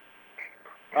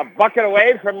 A bucket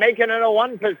away from making it a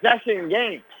one-possession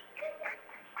game.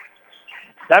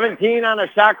 17 on the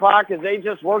shot clock as they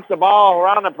just work the ball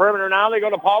around the perimeter. Now they go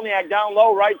to Polniak down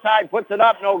low, right side, puts it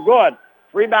up, no good.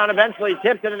 Rebound eventually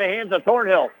tipped into the hands of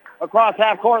Thornhill. Across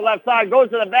half court, left side, goes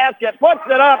to the basket, puts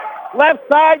it up. Left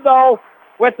side, though,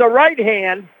 with the right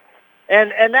hand.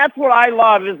 And that's what I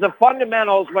love is the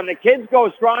fundamentals when the kids go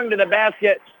strong to the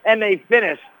basket and they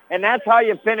finish. And that's how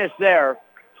you finish there.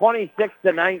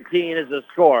 26-19 is the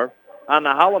score on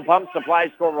the Howland Pump Supply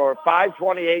scoreboard.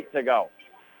 5:28 to go.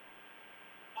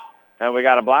 And we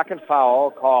got a block and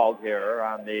foul called here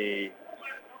on the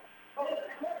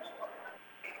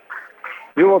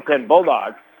Heuvelton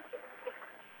Bulldogs.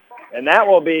 And that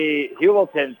will be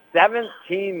Heuvelton's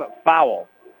 7th-team foul.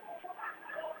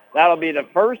 That'll be the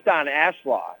first on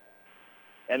Ashlaw.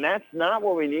 And that's not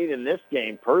what we need in this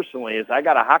game, personally, is I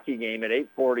got a hockey game at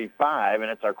 8:45,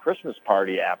 and it's our Christmas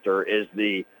party after, is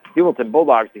the Heuvelton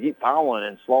Bulldogs to keep fouling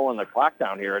and slowing the clock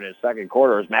down here in his second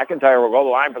quarter as McIntyre will go to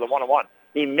the line for the 1-on-1.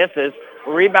 He misses,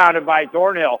 rebounded by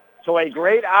Thornhill. So a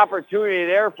great opportunity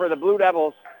there for the Blue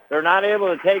Devils. They're not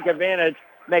able to take advantage.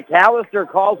 McAllister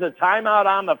calls a timeout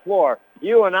on the floor.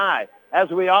 You and I,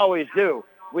 as we always do,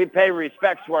 we pay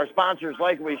respects to our sponsors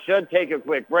like we should. Take a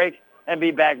quick break and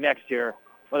be back next year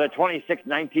with a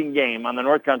 26-19 game on the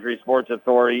North Country Sports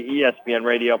Authority, ESPN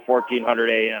Radio, 1400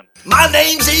 AM. My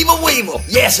name's Evil Weevil.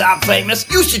 Yes, I'm famous.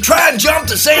 Used to try and jump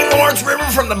the St. Lawrence River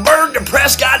from the Berg to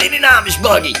Prescott in an Amish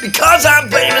buggy. Because I'm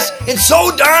famous and so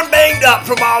darn banged up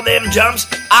from all them jumps,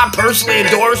 I personally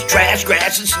endorse Trash,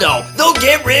 Grass, and Snow. They'll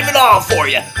get rid of it all for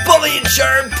you. Fully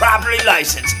insured, properly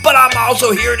licensed. But I'm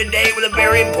also here today with a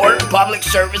very important public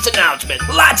service announcement.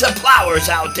 Lots of plowers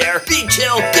out there. Be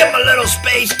chill, give them a little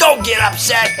space, don't get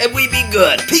upset, and we be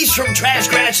good. Peace from Trash,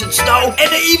 Grass, and Snow,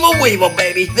 and the Evil Weevil,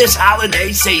 baby, this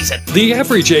holiday season. The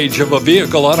average age of a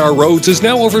vehicle on our roads is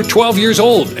now over 12 years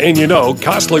old, and you know,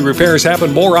 costly repairs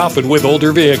happen more often with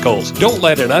older vehicles. Don't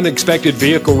let an unexpected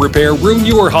vehicle repair ruin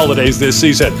your holidays this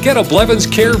season. Get a Blevins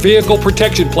Care Vehicle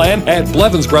Protection Plan at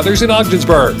Blevins Brothers in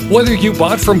Ogdensburg. Whether you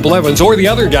bought from Blevins or the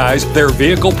other guys, their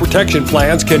vehicle protection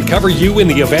plans can cover you in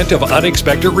the event of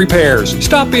unexpected repairs.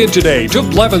 Stop in today to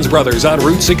Blevins Brothers on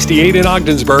Route 68 in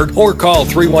Ogdensburg or call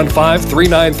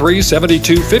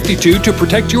 315-393-7252 to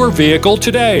protect your vehicle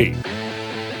today.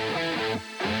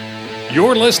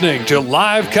 You're listening to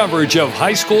live coverage of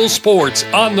high school sports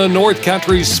on the North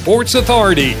Country Sports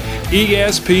Authority,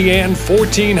 ESPN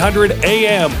 1400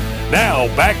 AM.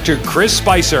 Now back to Chris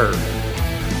Spicer.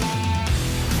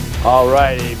 All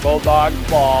righty, Bulldogs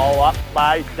ball up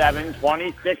by 7,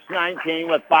 26-19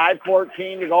 with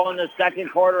 5:14 to go in the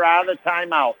second quarter out of the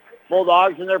timeout.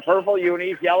 Bulldogs in their purple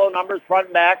unis, yellow numbers front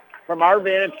and back from our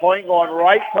vantage point, going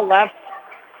right to left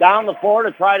down the floor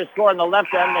to try to score on the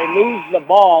left end. They lose the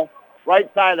ball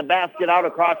right side of the basket out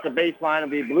across the baseline. It'll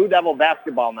be Blue Devil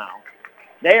basketball now.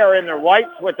 They are in their whites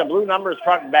with the blue numbers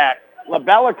front and back.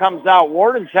 Labella comes out.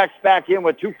 Warden checks back in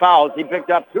with 2 fouls. He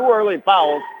picked up 2 early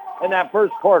fouls in that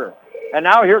first quarter. And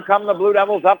now here come the Blue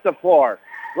Devils up the floor.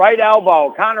 Right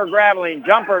elbow, Connor Graveline,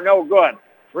 jumper, no good.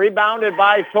 Rebounded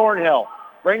by Thornhill.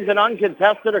 Brings it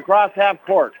uncontested across half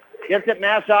court. Gets it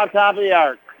mashed off top of the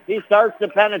arc. He starts to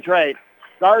penetrate.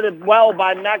 Started well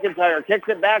by McIntyre. Kicks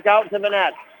it back out to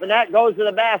Vanette. Vanette goes to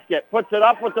the basket. Puts it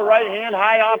up with the right hand.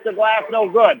 High off the glass. No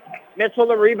good. Mitchell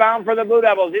the rebound for the Blue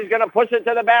Devils. He's going to push it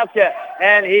to the basket.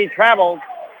 And he travels.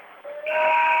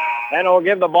 And it'll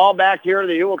give the ball back here to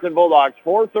the Heuvelton Bulldogs.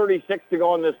 4:36 to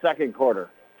go in this second quarter.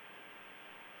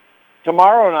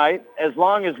 Tomorrow night, as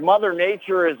long as Mother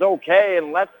Nature is okay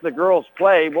and lets the girls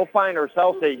play, we'll find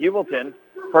ourselves at Heuvelton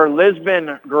for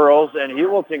Lisbon girls and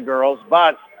Heuvelton girls.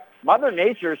 But Mother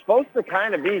Nature is supposed to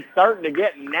kind of be starting to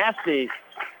get nasty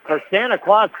for Santa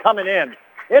Claus coming in.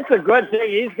 It's a good thing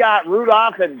he's got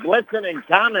Rudolph and Blitzen and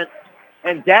Comet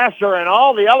and Dasher and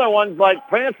all the other ones like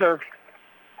Prancer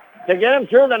to get him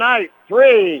through the night.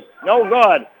 3, no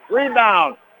good.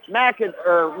 Rebound,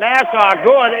 Mashaw,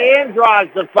 good, and draws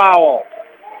the foul.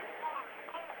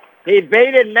 He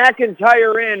baited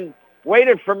McIntyre in,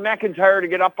 waited for McIntyre to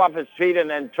get up off his feet, and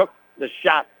then took the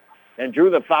shot and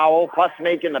drew the foul, plus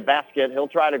making the basket. He'll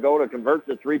try to go to convert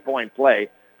the three-point play,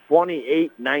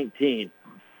 28-19.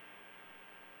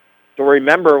 So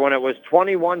remember, when it was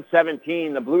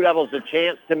 21-17, the Blue Devils a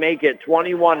chance to make it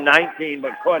 21-19,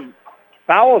 but couldn't.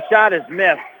 Foul shot is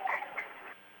missed.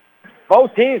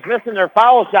 Both teams missing their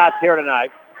foul shots here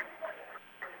tonight.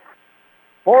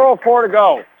 4:04 to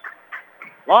go.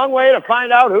 Long way to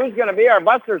find out who's going to be our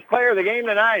Busters player of the game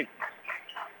tonight.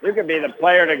 You could be the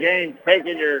player of the game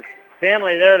taking your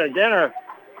family there to dinner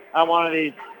on one of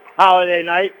these holiday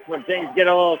nights when things get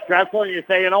a little stressful and you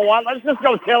say, you know what, let's just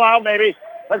go chill out maybe.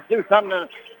 Let's do something.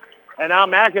 And now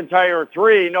McIntyre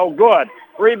 3, no good.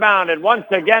 Rebounded once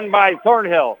again by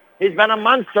Thornhill. He's been a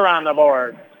monster on the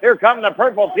board. Here come the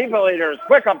Purple People Eaters,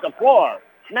 quick up the floor.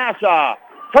 Mashaw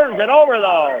turns it over,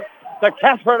 though. To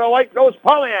Casper to White goes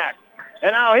Poliak.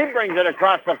 And now he brings it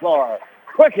across the floor.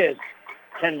 Quick as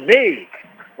can be.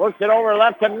 Works it over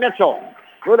left to Mitchell.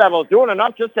 Blue Devils doing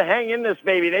enough just to hang in this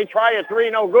baby. They try a 3,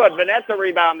 no good. Vanette the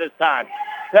rebound this time.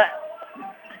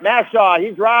 Mashaw, he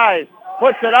drives,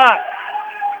 puts it up.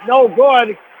 No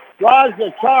good. Draws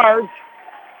the charge.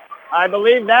 I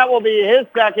believe that will be his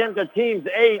second to team's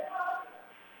 8.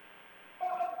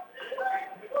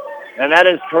 And that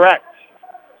is correct.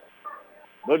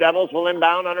 Blue Devils will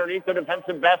inbound underneath the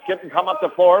defensive basket and come up the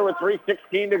floor with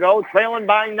 3:16 to go, trailing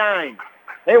by 9.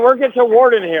 They work it to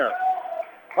Warden here.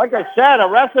 Like I said, a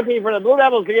recipe for the Blue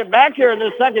Devils to get back here in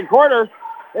this second quarter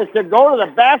is to go to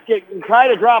the basket and try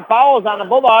to draw fouls on the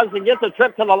Bulldogs and get the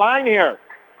trip to the line here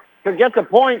to get the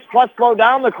points plus slow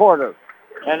down the quarter.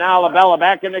 And now Labella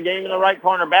back in the game in the right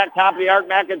corner. Back top of the arc,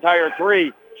 McIntyre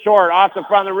 3. Short, off the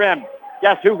front of the rim.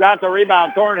 Guess who got the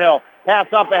rebound? Thornhill. Pass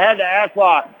up ahead to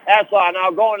Aslaw. Aslaw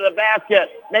now going to the basket.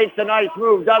 Makes a nice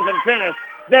move. Doesn't finish.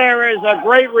 There is a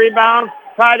great rebound.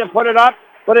 Tried to put it up,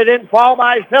 but it didn't fall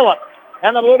by Phillip.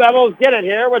 And the Blue Devils get it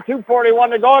here with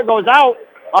 2:41 to go. It goes out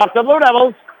off the Blue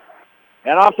Devils.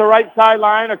 And off the right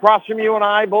sideline, across from you and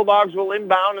I, Bulldogs will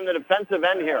inbound in the defensive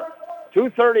end here.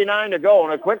 2:39 to go.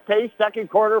 And a quick pace second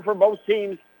quarter for both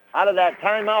teams out of that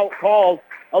timeout called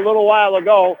a little while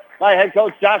ago by head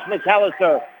coach Josh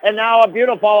McAllister. And now a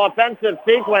beautiful offensive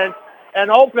sequence,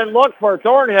 an open look for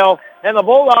Thornhill, and the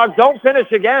Bulldogs don't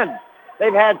finish again.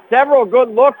 They've had several good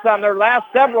looks on their last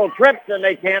several trips, and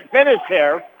they can't finish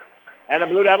here. And the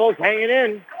Blue Devils hanging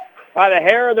in by the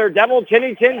hair of their devil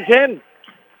chinny chin chin.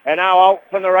 And now out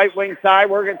from the right wing side,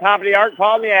 working top of the arc,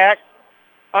 calling the act.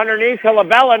 Underneath to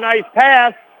Labella, nice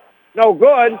pass. No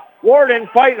good. Warden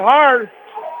fighting hard.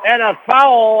 And a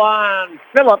foul on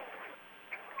Phillip.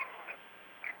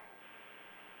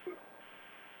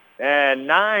 And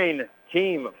 9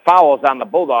 team fouls on the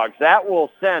Bulldogs. That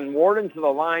will send Warden to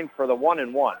the line for the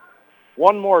 1-and-1.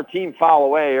 One more team foul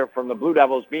away from the Blue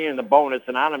Devils being in the bonus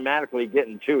and automatically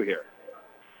getting 2 here.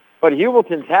 But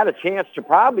Heuvelton's had a chance to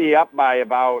probably up by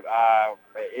about,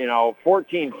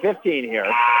 14-15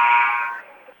 here.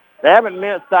 They haven't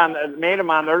made them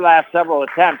on their last several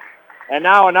attempts. And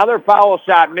now another foul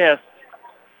shot missed.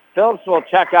 Phillips will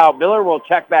check out. Miller will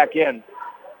check back in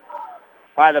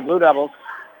by the Blue Devils.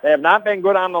 They have not been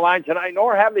good on the line tonight,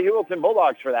 nor have the Heuvelton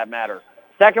Bulldogs for that matter.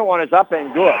 Second one is up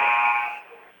and good.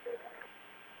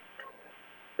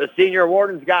 The senior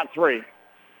Warden's got 3.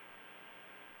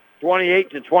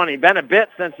 28-20. Been a bit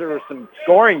since there was some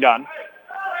scoring done.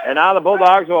 And now the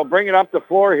Bulldogs will bring it up the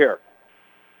floor here.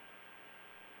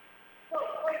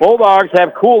 Bulldogs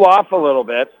have cooled off a little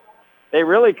bit. They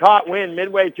really caught wind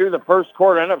midway through the first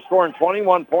quarter, ended up scoring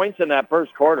 21 points in that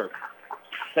first quarter.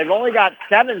 They've only got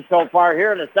 7 so far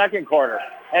here in the second quarter.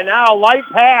 And now a light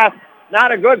pass,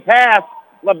 not a good pass.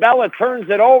 Heuvelton turns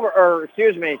over.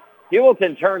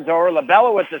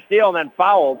 Labella with the steal and then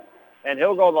fouled. And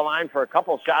he'll go to the line for a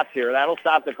couple shots here. That'll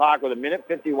stop the clock with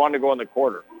 1:51 to go in the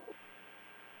quarter.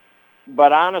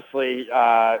 But honestly,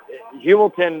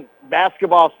 Heuvelton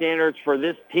basketball standards for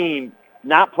this team,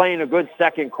 not playing a good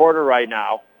second quarter right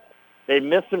now. They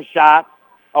missed some shots.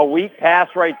 A weak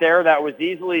pass right there that was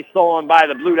easily stolen by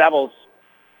the Blue Devils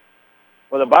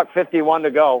with 1:51 to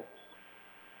go.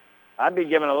 I'd be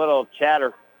giving a little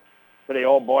chatter to the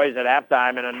old boys at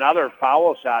halftime, and another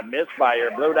foul shot missed by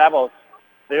your Blue Devils.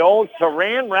 The old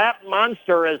saran wrap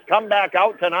monster has come back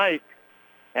out tonight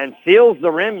and seals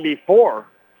the rim before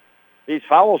these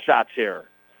foul shots here.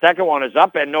 Second one is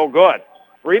up and no good.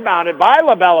 Rebounded by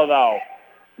Labella, though.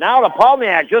 Now to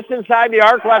Palniak, just inside the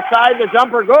arc, left side, the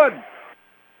jumper good.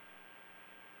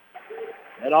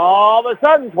 And all of a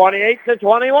sudden,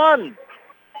 28-21.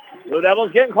 Blue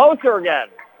Devils getting closer again.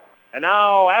 And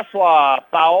now Eslaw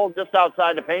fouled just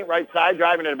outside the paint, right side,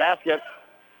 driving to the basket.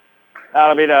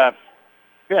 That'll be the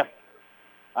 5th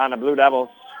on the Blue Devils.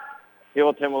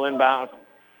 Heuvelton will inbound.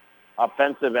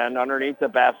 Offensive end underneath the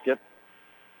basket.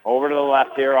 Over to the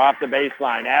left here off the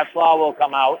baseline. Eslaw will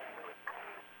come out.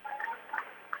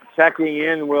 Checking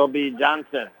in will be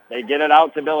Johnson. They get it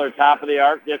out to Miller, top of the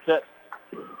arc, gets it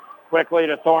quickly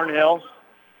to Thornhill.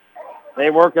 They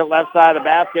work it left side of the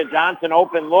basket. Johnson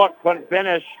open look, couldn't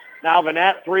finish. Now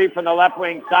Vanette 3 from the left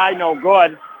wing side, no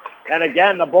good. And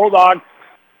again, the Bulldogs,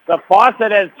 the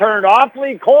faucet has turned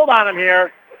awfully cold on them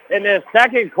here in this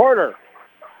second quarter.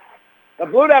 The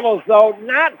Blue Devils, though,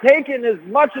 not taking as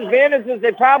much advantage as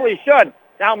they probably should.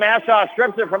 Now Mashaw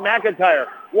strips it from McIntyre.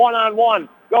 One-on-one,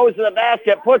 goes to the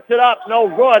basket, puts it up, no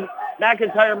good.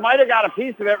 McIntyre might have got a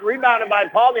piece of it, rebounded by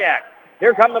Palniak.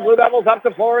 Here come the Blue Devils up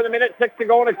the floor with 1:06 to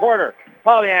go in the quarter.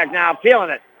 Palniak now feeling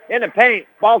it. In the paint,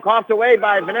 ball coughed away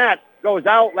by Vanette. Goes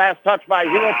out, last touch by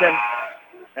Heuvelton.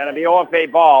 And it'll be OFA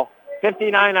ball.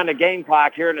 59 on the game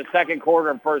clock here in the second quarter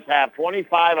and first half.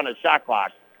 25 on the shot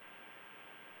clock.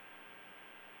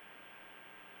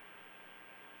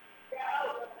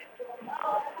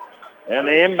 And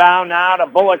the inbound now to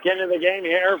Bullock into the game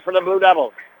here for the Blue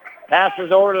Devils.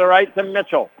 Passes over to the right to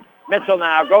Mitchell. Mitchell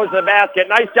now goes to the basket.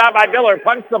 Nice job by Miller.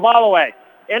 Punts the ball away.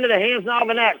 Into the hands now of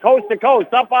Vanette. Coast to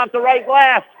coast. Up off the right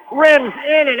glass. Rims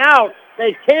in and out.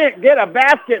 They can't get a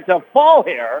basket to fall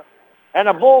here. And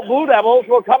the Blue Devils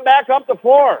will come back up the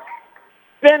floor.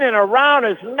 Spinning around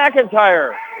is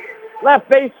McIntyre. Left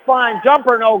baseline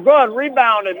jumper, no good.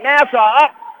 Rebounded. Nassau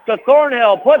up to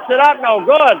Thornhill. Puts it up, no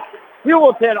good.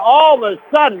 Heuvelton all of a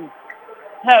sudden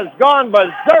has gone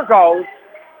berserkos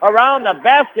around the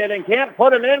basket and can't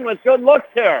put him in with good looks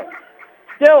here.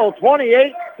 Still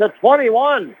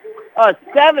 28-21. A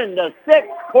 7-6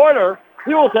 quarter.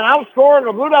 Heuvelton outscoring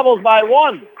the Blue Devils by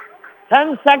 1.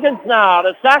 10 seconds now.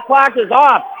 The shot clock is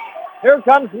off. Here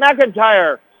comes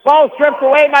McIntyre. Ball stripped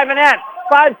away by Vanette.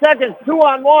 5 seconds,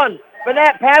 2-on-1.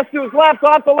 Vanette pass to his left,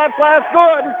 off the left glass,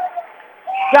 good.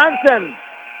 Johnson.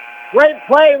 Great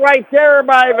play right there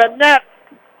by Vanette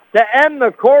to end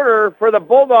the quarter for the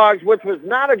Bulldogs, which was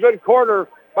not a good quarter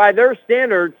by their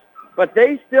standards, but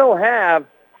they still have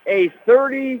a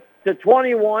 30-21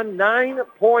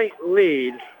 9-point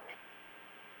lead.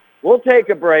 We'll take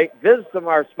a break, visit some of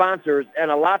our sponsors, and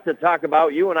a lot to talk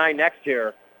about, you and I, next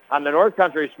year on the North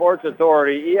Country Sports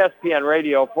Authority, ESPN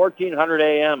Radio, 1400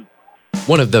 AM.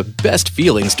 One of the best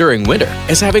feelings during winter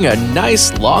is having a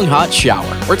nice, long, hot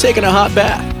shower or taking a hot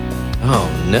bath. Oh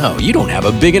no, you don't have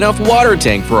a big enough water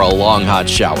tank for a long, hot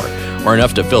shower or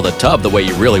enough to fill the tub the way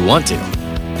you really want to.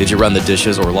 Did you run the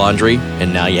dishes or laundry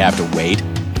and now you have to wait?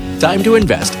 Time to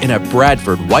invest in a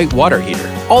Bradford white water heater.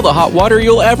 All the hot water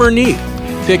you'll ever need.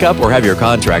 Pick up or have your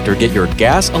contractor get your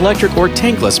gas, electric, or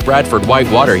tankless Bradford white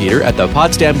water heater at the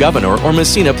Potsdam Governor or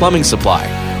Messina Plumbing Supply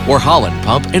or Holland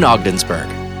Pump in Ogdensburg.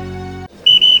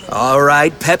 All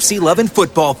right, Pepsi-loving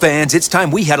football fans, it's time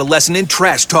we had a lesson in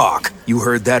trash talk. You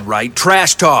heard that right,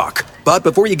 trash talk. But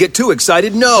before you get too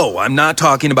excited, no, I'm not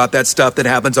talking about that stuff that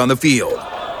happens on the field.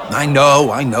 I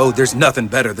know, there's nothing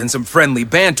better than some friendly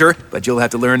banter, but you'll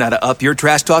have to learn how to up your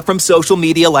trash talk from social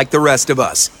media like the rest of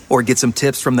us. Or get some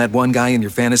tips from that one guy in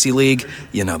your fantasy league.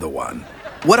 You know the one.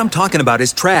 What I'm talking about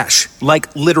is trash,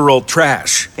 like literal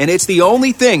trash. And it's the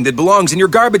only thing that belongs in your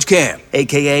garbage can.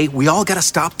 AKA, we all gotta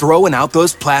stop throwing out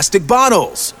those plastic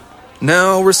bottles.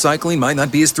 Now, recycling might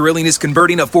not be as thrilling as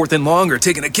converting a 4th and long or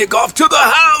taking a kickoff to the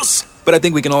house. But I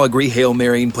think we can all agree Hail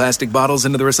Marrying plastic bottles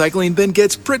into the recycling bin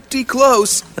gets pretty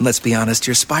close. And let's be honest,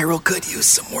 your spiral could use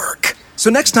some work. So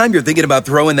next time you're thinking about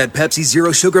throwing that Pepsi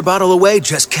Zero Sugar bottle away,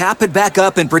 just cap it back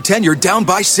up and pretend you're down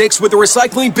by 6 with the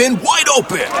recycling bin wide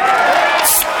open.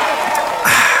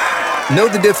 Know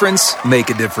the difference? Make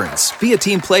a difference. Be a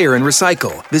team player and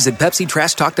recycle. Visit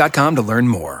PepsiTrashTalk.com to learn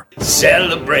more.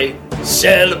 Celebrate,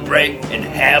 and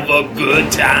have a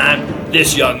good time.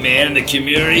 This young man in the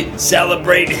community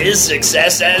celebrate his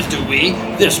success, as do we.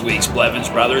 This week's Blevins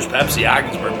Brothers Pepsi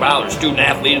Ogdensburg Bowler Student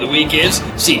Athlete of the Week is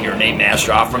senior Nate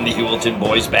Mastroff from the Heuvelton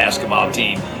boys basketball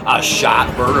team. A shot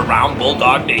heard around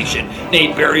Bulldog Nation.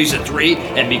 Nate buries a 3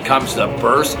 and becomes the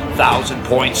first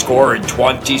 1,000-point scorer in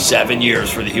 27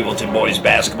 years for the Heuvelton boys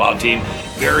basketball team.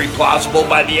 Very plausible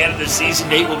by the end of the season,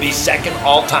 Nate will be second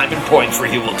all-time in points for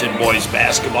Heuvelton boys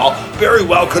basketball. Very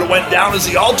well could have went down as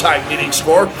the all-time leading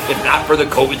scorer, if not for the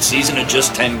COVID season of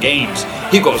just 10 games.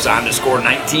 He goes on to score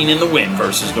 19 in the win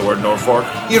versus Norfolk.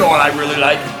 You know what I really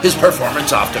like? His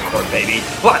performance off the court, baby.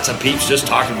 Lots of peeps just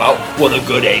talking about what a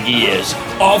good egg he is.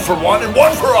 All for one and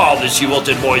one for all, this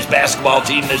Heuvelton boys basketball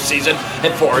team this season.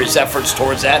 And for his efforts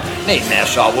towards that, Nate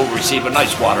Mashaw will receive a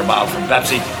nice water bottle from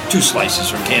Pepsi, 2 slices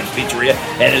from Cam's Pizzeria,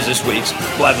 and is this week's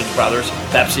Blevins Brothers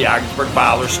Pepsi Ogdensburg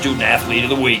Bowler Student Athlete of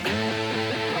the Week.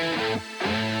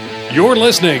 You're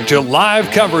listening to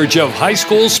live coverage of high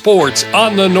school sports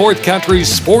on the North Country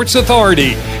Sports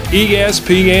Authority,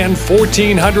 ESPN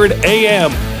 1400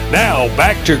 AM. Now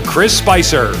back to Chris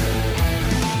Spicer.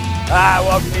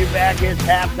 Welcome you back. It's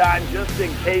halftime. Just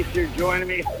in case you're joining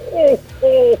me,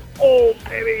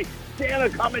 baby, Santa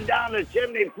coming down the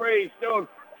chimney pretty soon.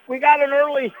 We got an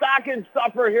early stocking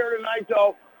stuffer here tonight,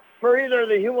 though, for either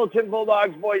the Heuvelton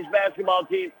Bulldogs boys basketball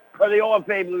team or the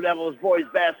OFA Blue Devils boys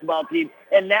basketball team,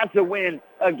 and that's a win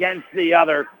against the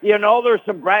other. You know, there's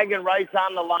some bragging rights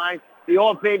on the line. The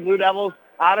OFA Blue Devils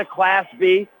out of Class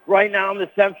B, right now in the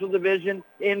Central Division,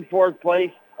 in 4th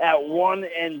place at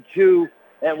 1-2.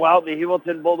 And, well, the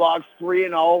Heuvelton Bulldogs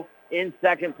 3-0 in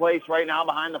 2nd place right now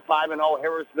behind the 5-0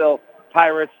 Harrisville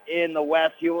Pirates in the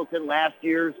West. Heuvelton, last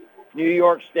year's New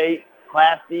York State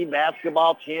Class D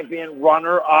basketball champion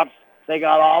runner-ups. They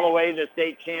got all the way to the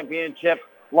state championship.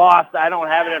 Lost, I don't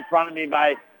have it in front of me,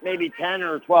 by maybe 10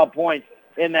 or 12 points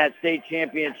in that state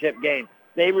championship game.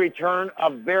 They return a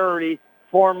very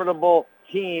formidable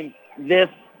team this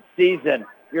season.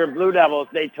 Your Blue Devils,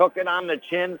 they took it on the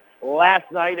chin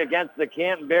last night against the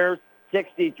Canton Bears,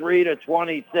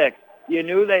 63-26. You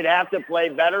knew they'd have to play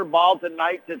better ball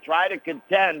tonight to try to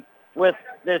contend with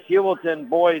this Heuvelton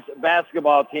boys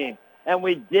basketball team. And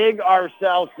we dig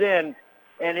ourselves in,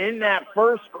 and in that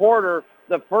first quarter,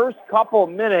 the first couple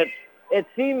minutes, it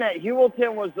seemed that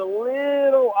Heuvelton was a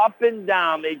little up and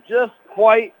down. They just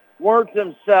quite weren't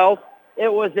themselves.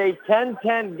 It was a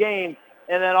 10-10 game,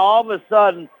 and then all of a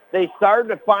sudden, they started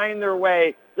to find their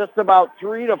way just about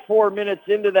 3 to 4 minutes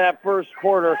into that first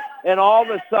quarter, and all of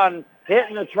a sudden,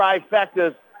 hitting the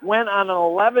trifectas, went on an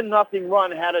 11-0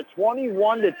 run, had a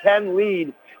 21-10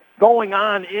 lead going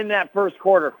on in that first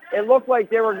quarter. It looked like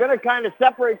they were going to kind of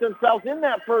separate themselves in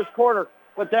that first quarter,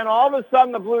 but then all of a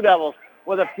sudden the Blue Devils,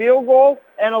 with a field goal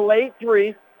and a late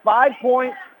 3,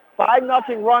 5-point,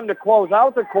 5-0 run to close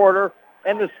out the quarter,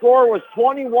 and the score was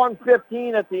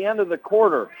 21-15 at the end of the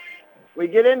quarter. We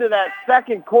get into that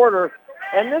second quarter,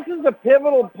 and this is a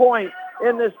pivotal point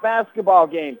in this basketball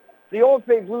game. The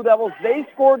OFA Blue Devils, they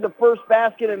scored the first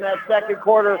basket in that second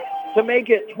quarter to make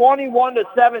it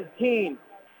 21-17.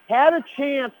 Had a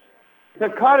chance to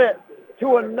cut it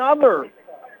to another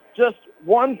just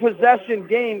one-possession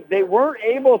game. They weren't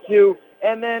able to,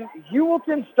 and then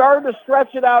Heuvelton started to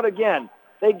stretch it out again.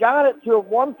 They got it to, at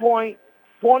one point,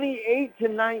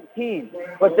 28-19.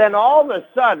 But then all of a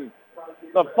sudden,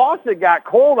 the faucet got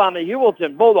cold on the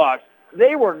Heuvelton Bulldogs.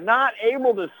 They were not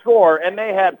able to score, and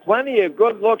they had plenty of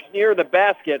good looks near the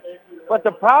basket. But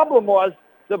the problem was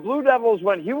the Blue Devils,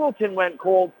 when Heuvelton went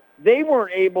cold, they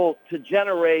weren't able to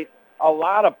generate a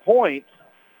lot of points.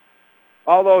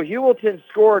 Although Heuvelton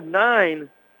scored 9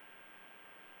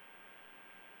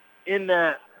 in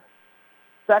that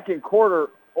second quarter,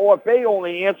 OFA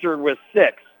only answered with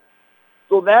 6.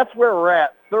 So that's where we're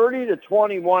at,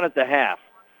 30-21 at the half.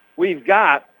 we've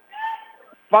got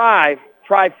 5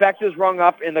 trifectas rung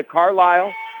up in the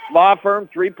Carlisle Law Firm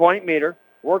three-point meter.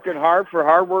 Working hard for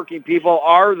hardworking people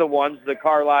are the ones, the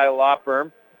Carlisle Law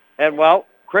Firm. And, well,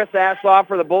 Chris Ashloff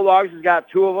for the Bulldogs has got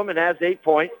 2 of them and has 8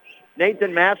 points.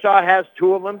 Nathan Mashaw has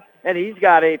 2 of them, and he's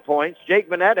got 8 points. Jake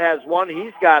Manette has 1.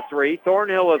 He's got 3.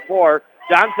 Thornhill with 4.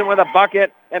 Johnson with a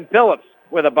bucket, and Phillips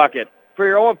with a bucket. For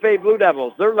your OFA Blue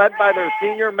Devils, they're led by their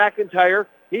senior McIntyre.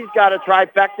 He's got a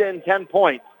trifecta and 10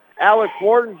 points. Alex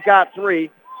Warden's got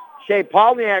 3. Shea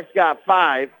Polniak's got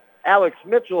 5. Alex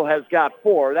Mitchell has got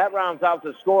 4. That rounds out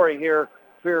the scoring here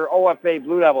for your OFA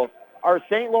Blue Devils. Our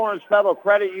St. Lawrence Federal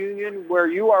Credit Union, where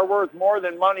you are worth more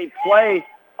than money, play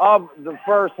of the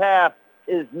first half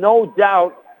is no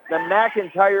doubt the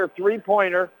McIntyre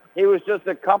three-pointer. He was just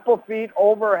a couple feet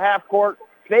over half court,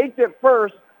 faked it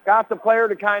first, got the player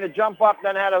to kind of jump up,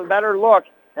 then had a better look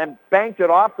and banked it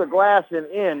off the glass and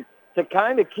in to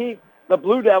kind of keep the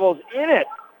Blue Devils in it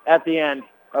at the end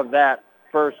of that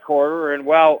first quarter. And,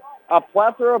 well, a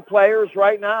plethora of players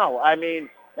right now. I mean,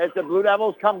 if the Blue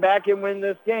Devils come back and win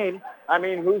this game, I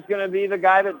mean, who's going to be the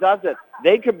guy that does it?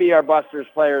 They could be our Busters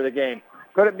player of the game.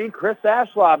 Could it be Chris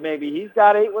Ashlob maybe? He's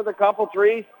got 8 with a couple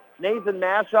threes. Nathan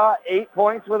Mashaw, 8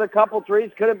 points with a couple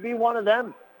threes. Could it be one of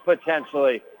them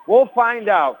potentially? We'll find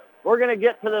out. We're going to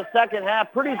get to the second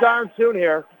half pretty darn soon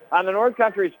here on the North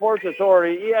Country Sports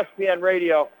Authority, ESPN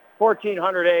Radio,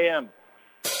 1400 AM.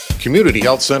 Community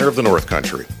Health Center of the North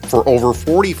Country. For over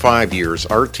 45 years,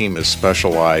 our team has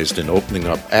specialized in opening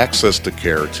up access to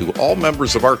care to all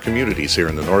members of our communities here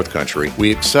in the North Country.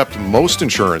 We accept most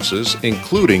insurances,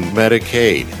 including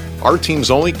Medicaid. Our team's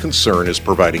only concern is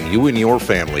providing you and your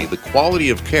family the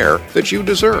quality of care that you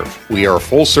deserve. We are a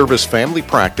full-service family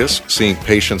practice, seeing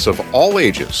patients of all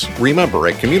ages. Remember,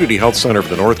 at Community Health Center of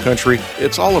the North Country,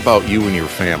 it's all about you and your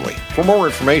family. For more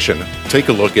information, take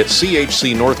a look at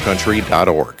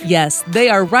chcnorthcountry.org. Yes, they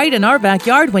are right in our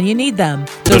backyard when you need them.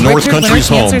 The North Country's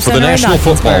home for the National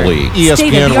Football League.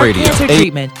 ESPN Radio. Cancer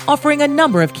treatment, offering a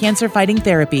number of cancer-fighting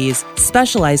therapies.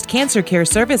 Specialized cancer care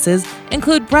services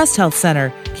include Breast Health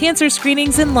Center, cancer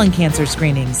screenings, and lung cancer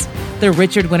screenings. The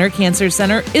Richard Winter Cancer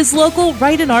Center is local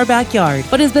right in our backyard,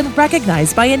 but has been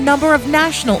recognized by a number of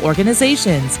national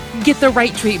organizations. Get the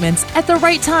right treatments at the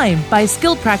right time by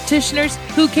skilled practitioners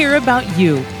who care about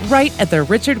you, right at the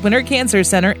Richard Winter Cancer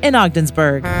Center in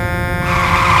Ogdensburg.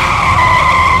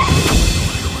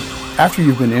 After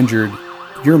you've been injured,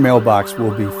 your mailbox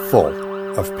will be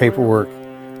full of paperwork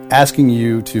asking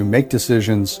you to make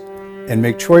decisions and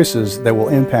make choices that will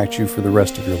impact you for the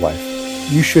rest of your life.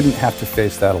 You shouldn't have to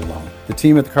face that alone. The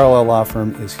team at the Carlisle Law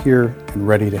Firm is here and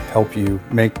ready to help you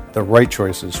make the right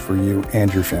choices for you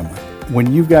and your family.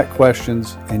 When you've got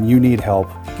questions and you need help,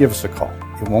 give us a call.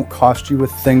 It won't cost you a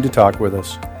thing to talk with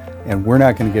us, and we're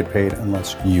not going to get paid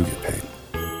unless you get paid.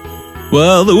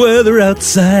 Well, the weather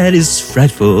outside is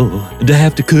frightful. To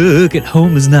have to cook at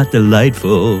home is not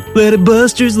delightful. Let it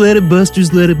busters, let it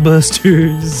busters, let it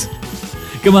busters.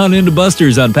 Come on into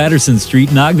Buster's on Patterson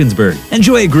Street in Ogdensburg.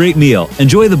 Enjoy a great meal.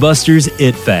 Enjoy the Buster's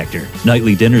It Factor.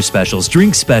 Nightly dinner specials,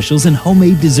 drink specials, and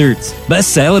homemade desserts.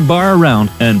 Best salad bar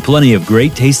around, and plenty of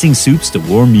great tasting soups to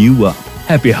warm you up.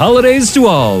 Happy holidays to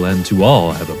all, and to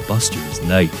all have a Buster's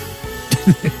night.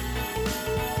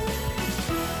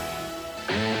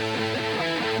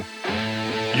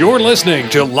 You're listening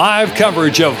to live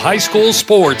coverage of high school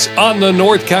sports on the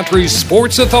North Country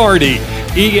Sports Authority,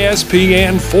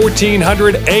 ESPN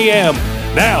 1400 AM.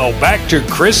 Now back to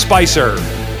Chris Spicer.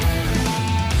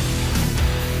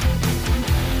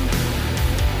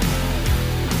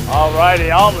 All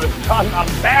righty, all of a sudden I'm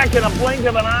back in a blink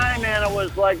of an eye, man. It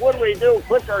was like, what do we do?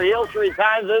 Click our heels 3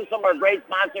 times. There's some of our great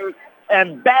sponsors.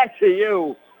 And back to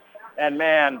you. And,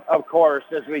 man, of course,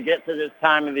 as we get to this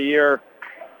time of the year,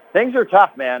 things are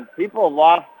tough, man. People have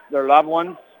lost their loved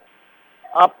ones.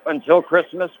 Up until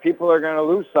Christmas, people are going to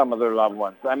lose some of their loved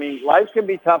ones. I mean, life can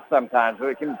be tough sometimes, but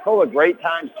it can be full of great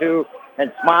times, too,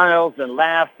 and smiles and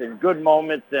laughs and good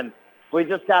moments. And we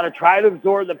just got to try to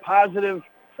absorb the positive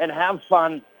and have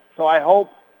fun. So I hope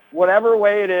whatever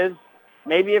way it is,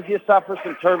 maybe if you suffer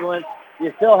some turbulence,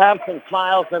 you still have some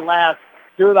smiles and laughs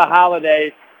through the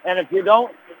holidays. And if you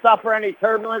don't suffer any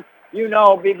turbulence, you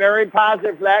know, be very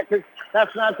positive for that, because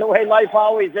that's not the way life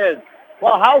always is.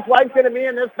 Well, how's life going to be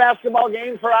in this basketball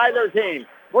game for either team?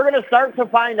 We're going to start to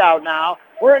find out now.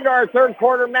 We're into our third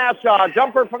quarter. Mashaw,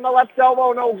 jumper from the left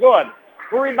elbow, no good.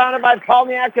 We're rebounded by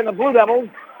Polniak and the Blue Devils,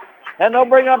 and they'll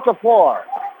bring up the floor.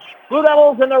 Blue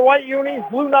Devils in their white unis,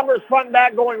 blue numbers front and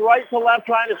back, going right to left,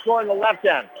 trying to score in the left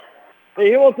end. The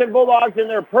Heuvelton Bulldogs in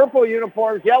their purple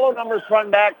uniforms, yellow numbers front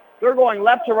and back, they're going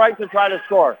left to right to try to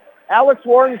score. Alex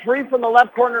Warden, three from the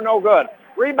left corner, no good.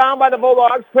 Rebound by the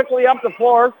Bulldogs, quickly up the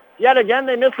floor. Yet again,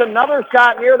 they missed another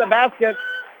shot near the basket.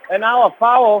 And now a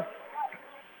foul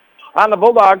on the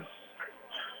Bulldogs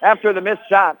after the missed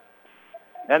shot.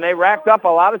 And they racked up a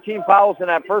lot of team fouls in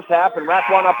that first half and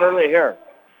wrapped one up early here.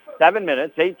 7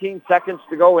 minutes, 18 seconds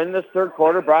to go in this third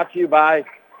quarter, brought to you by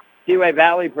Seaway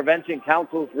Valley Prevention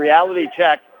Council's Reality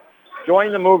Check.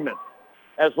 Join the movement.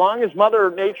 As long as Mother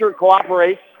Nature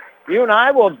cooperates, you and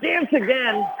I will dance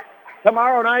again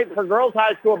tomorrow night for girls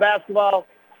high school basketball,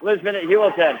 Lisbon at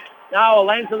Heuvelton. Now a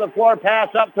length of the floor pass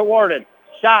up to Warden.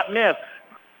 Shot missed.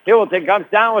 Heuvelton comes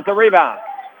down with the rebound.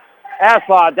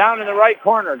 Aslaw down in the right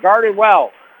corner, guarded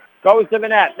well. Goes to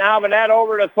Vanette. Now Vanette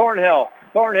over to Thornhill.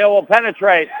 Thornhill will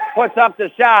penetrate. Puts up the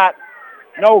shot.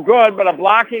 No good, but a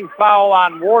blocking foul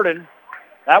on Warden.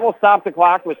 That will stop the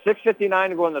clock with 6:59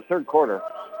 to go in the third quarter.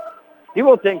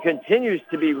 Heuvelton continues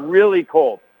to be really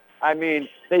cold. I mean,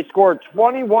 they scored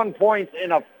 21 points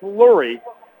in a flurry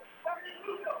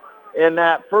in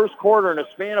that first quarter in a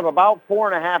span of about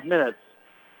 4.5 minutes.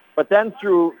 But then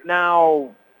through now,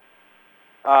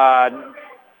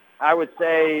 I would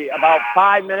say about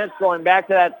 5 minutes going back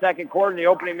to that second quarter, in the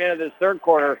opening minute of this third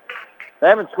quarter, they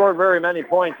haven't scored very many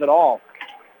points at all.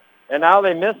 And now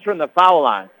they missed from the foul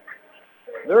line.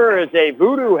 There is a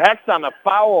voodoo hex on the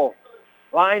foul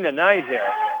line tonight here.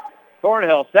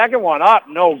 Thornhill, second one up,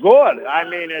 no good. I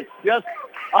mean, it's just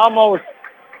almost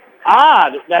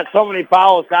odd that so many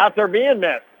foul shots are being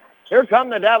missed. Here come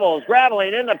the Devils,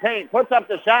 graveling in the paint, puts up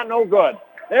the shot, no good.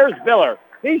 There's Biller.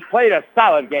 He's played a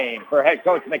solid game for head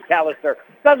coach McAllister.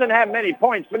 Doesn't have many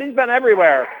points, but he's been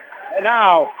everywhere. And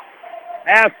now,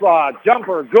 Aslaw,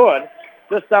 jumper, good,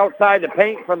 just outside the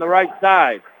paint from the right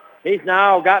side. He's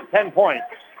now got 10 points.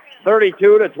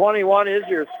 32-21 is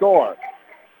your score.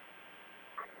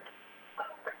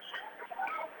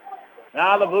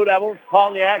 Now the Blue Devils,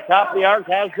 Polniak, top of the arc,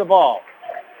 has the ball.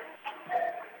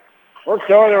 Works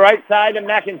over the right side to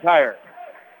McIntyre.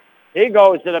 He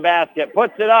goes to the basket,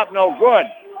 puts it up, no good.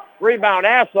 Rebound,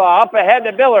 Aslaw, up ahead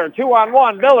to Biller.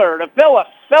 2-on-1, Biller to Phillips.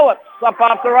 Phillips up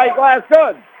off the right glass,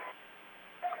 good.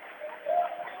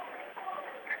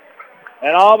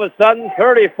 And all of a sudden,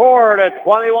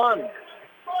 34-21.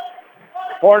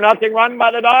 4-0 run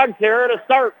by the Dogs here to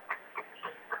start.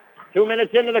 2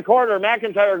 minutes into the quarter,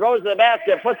 McIntyre goes to the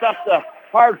basket, puts up the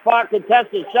hard-fought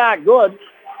contested shot, good.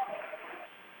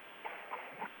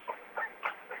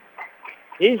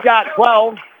 He's got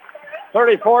 12,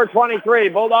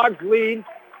 34-23. Bulldogs lead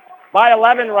by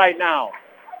 11 right now.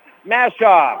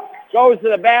 Mashaw goes to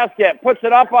the basket, puts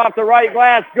it up off the right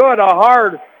glass, good. A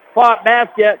hard-fought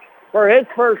basket for his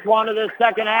first one of this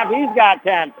second half. He's got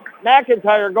 10.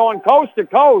 McIntyre going coast to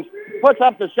coast, puts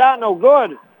up the shot, no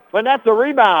good. Vanette's a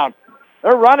rebound.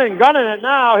 They're running, gunning it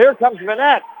now. Here comes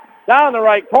Vanette. Down the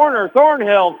right corner,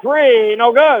 Thornhill, three,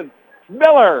 no good.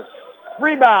 Miller,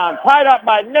 rebound, tied up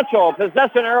by Mitchell.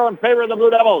 Possession arrow in favor of the Blue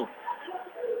Devils.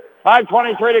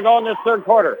 5:23 to go in this third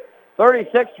quarter.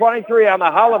 36-23 on the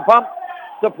Holland Pump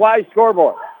Supply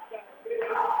scoreboard.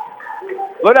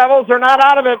 Blue Devils are not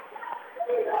out of it,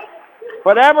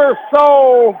 but ever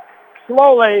so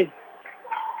slowly,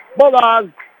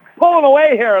 Bulldogs pulling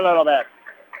away here a little bit.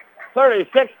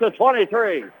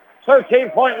 36-23,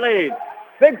 13-point lead.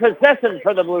 Big possession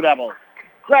for the Blue Devils.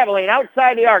 Traveling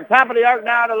outside the arc, top of the arc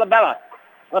now to LaBella.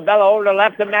 LaBella over to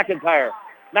left to McIntyre.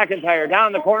 McIntyre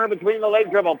down the corner between the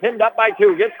leg dribble, pinned up by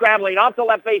two, gets scrambling off the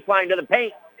left baseline to the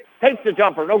paint, takes the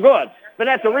jumper, no good.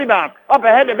 Vanette's a rebound, up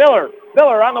ahead to Miller.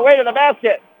 Miller on the way to the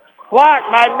basket. Blocked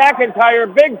by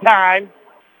McIntyre big time.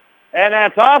 And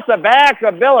that's off the back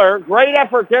of Miller. Great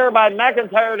effort there by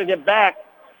McIntyre to get back.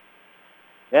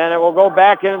 And it will go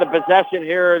back into the possession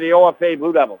here of the OFA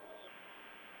Blue Devils.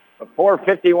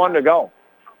 4:51 to go.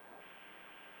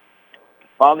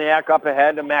 Polniak up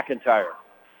ahead to McIntyre.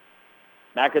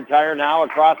 McIntyre now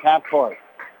across half court.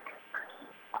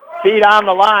 Feet on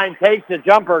the line, takes the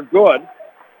jumper, good.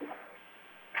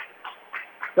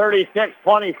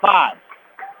 36-25.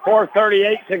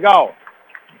 4:38 to go.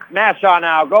 Mashaw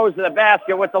now goes to the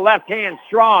basket with the left hand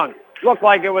strong. Looked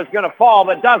like it was going to fall,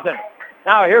 but doesn't.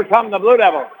 Now here come the Blue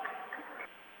Devils.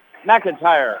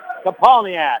 McIntyre to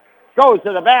Polniak. Goes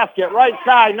to the basket, right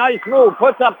side, nice move,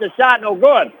 puts up the shot, no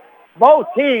good. Both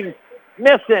teams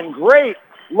missing great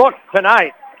looks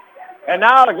tonight. And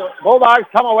now the Bulldogs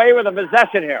come away with a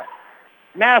possession here.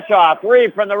 Mashaw,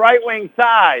 three from the right wing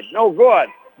side, no good.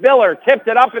 Miller tipped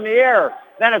it up in the air,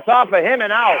 then it's off of him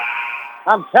and out.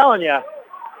 I'm telling you,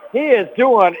 he is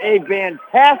doing a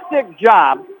fantastic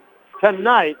job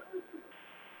tonight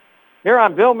here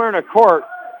on Bill Myrna Court,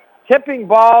 tipping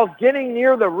balls, getting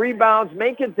near the rebounds,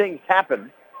 making things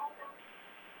happen.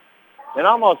 and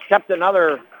almost kept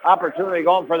another opportunity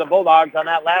going for the Bulldogs on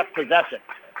that last possession.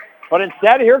 But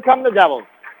instead, here come the Devils.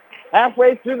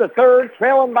 Halfway through the third,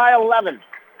 trailing by 11.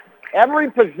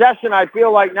 Every possession, I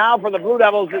feel like now for the Blue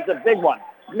Devils is a big one.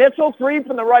 Mitchell, three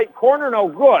from the right corner, no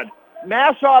good.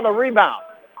 Mashaw, the rebound.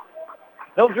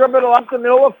 He'll dribble it up the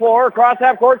middle of the floor, across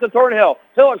half court to Thornhill.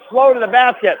 He'll explode to the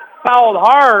basket. Fouled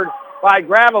hard by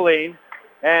Graveline,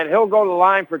 and he'll go to the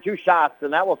line for 2 shots,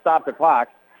 and that will stop the clock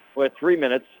with 3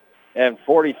 minutes and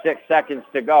 46 seconds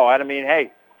to go. I mean,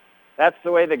 hey, that's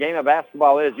the way the game of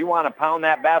basketball is. You want to pound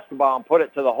that basketball and put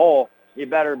it to the hole, you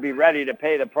better be ready to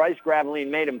pay the price. Graveline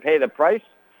made him pay the price,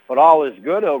 but all is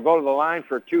good. He'll go to the line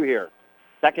for 2 here.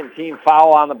 Second team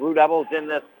foul on the Blue Devils in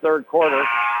this third quarter.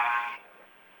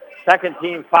 Second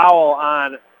team foul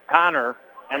on Connor,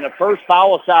 and the first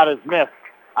foul shot is missed.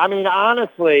 I mean,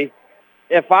 honestly,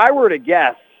 if I were to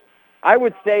guess, I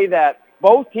would say that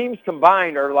both teams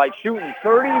combined are like shooting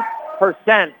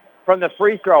 30% from the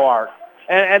free throw arc,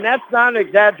 and that's not an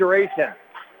exaggeration.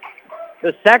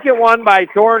 The second one by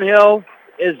Thornhill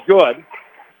is good,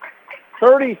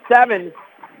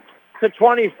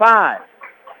 37-25.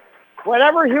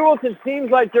 Whenever Heuvelton seems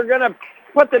like they're going to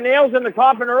put the nails in the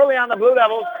coffin early on the Blue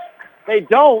Devils, they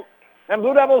don't, and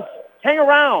Blue Devils hang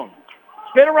around.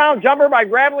 Spin around jumper by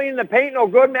Graveline in the paint, no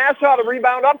good. Mashaw the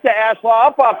rebound up to Ashlaw,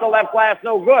 up off the left glass,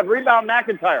 no good. Rebound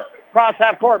McIntyre, cross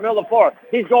half court, middle of the floor.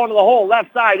 He's going to the hole,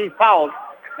 left side, he's fouled,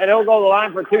 and he'll go to the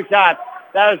line for 2 shots.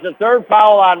 That is the third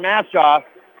foul on Mashaw.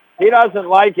 He doesn't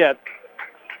like it,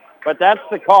 but that's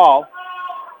the call.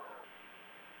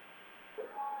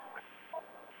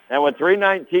 And with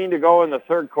 3:19 to go in the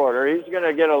third quarter, he's going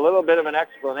to get a little bit of an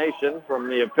explanation from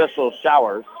the official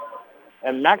showers.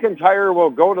 And McIntyre will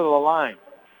go to the line.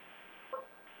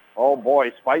 Oh,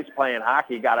 boy, Spice playing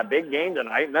hockey. Got a big game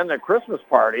tonight. And then the Christmas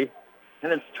party.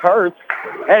 And it starts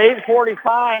at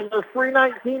 8:45. There's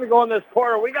 3:19 to go in this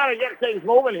quarter. We got to get things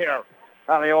moving here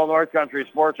on the Old North Country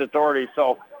Sports Authority.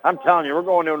 So I'm telling you, we're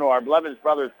going into our Blevins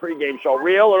Brothers pregame show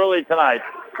real early tonight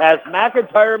as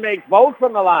McIntyre makes both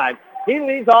from the line. He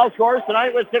leads all scores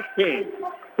tonight with 16.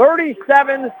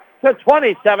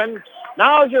 37-27.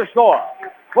 Now is your score.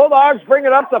 Bulldogs bring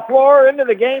it up the floor into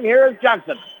the game. Here is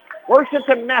Johnson. Works it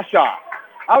to Mashaw.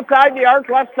 Outside the arc,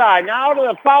 left side. Now to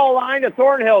the foul line to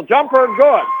Thornhill. Jumper,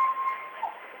 good.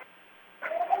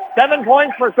 7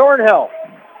 points for Thornhill.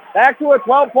 Back to a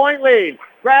 12-point lead.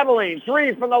 Graveline,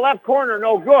 3 from the left corner,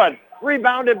 no good.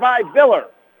 Rebounded by Biller.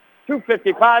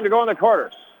 2:55 to go in the quarter.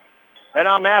 And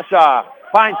now Mashaw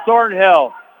finds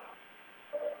Thornhill.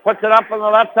 Puts it up on the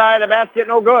left side of the basket,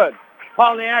 no good.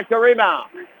 Polniak the rebound.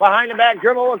 Behind the back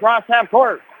dribble across half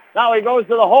court. Now he goes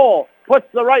to the hole.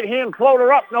 Puts the right-hand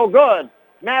floater up, no good.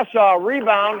 Mashaw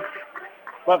rebound,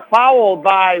 but fouled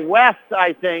by West,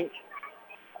 I think.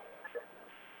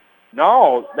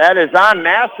 No, that is on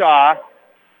Mashaw.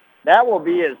 That will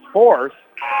be his fourth.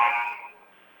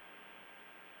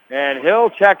 And he'll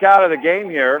check out of the game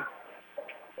here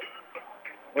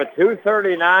with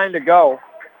 2:39 to go.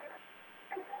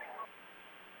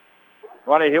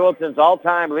 One of Heuvelton's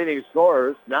all-time leading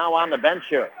scorers now on the bench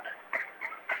here.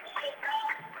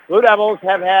 Blue Devils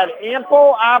have had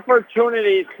ample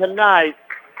opportunities tonight,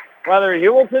 whether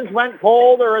Heuvelton's went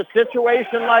cold or a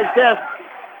situation like this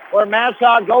where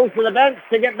Mashaw goes to the bench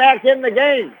to get back in the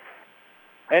game.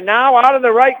 And now out of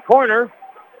the right corner,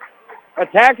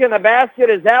 attacking the basket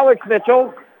is Alex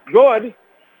Mitchell. Good.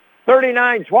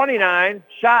 39-29.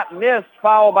 Shot missed,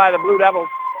 fouled by the Blue Devils.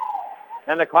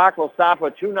 And the clock will stop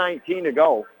with 2:19 to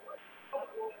go.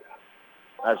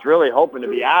 I was really hoping to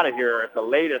be out of here at the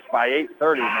latest by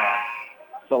 8:30, man.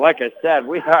 So like I said,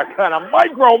 we are going to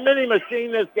micro mini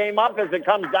machine this game up as it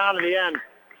comes down to the end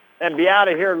and be out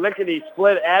of here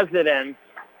lickety-split as it ends.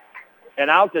 And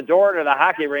out the door to the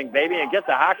hockey rink, baby, and get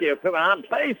the hockey equipment on.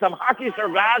 Play some hockey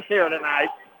service here tonight.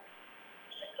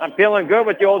 I'm feeling good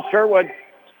with the old Sherwood.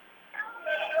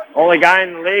 Only guy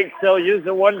in the league still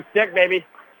using one stick, baby.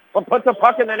 But put the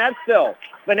puck in the net still.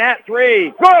 The net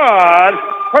 3. Good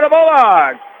for the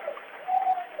Bulldogs.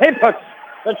 He puts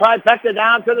the trifecta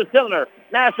down to the cylinder.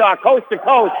 Mashaw coast to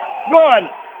coast. Good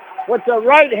with the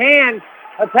right hand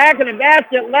attacking the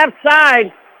basket left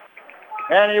side.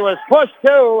 And he was pushed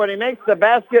too, and he makes the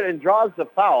basket and draws the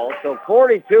foul. So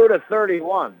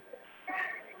 42-31.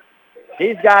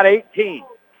 He's got 18.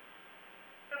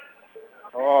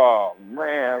 Oh,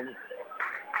 man.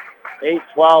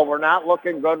 8-12. We're not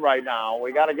looking good right now.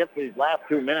 We got to get these last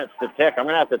 2 minutes to tick. I'm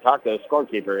going to have to talk to the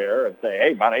scorekeeper here and say,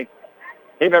 hey, buddy,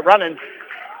 keep it running.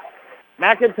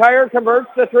 McIntyre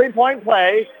converts the three-point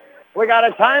play. We got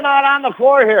a timeout on the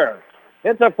floor here.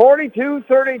 It's a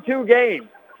 42-32 game.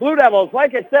 Blue Devils,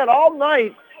 like I said, all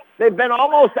night, They've been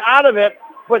almost out of it,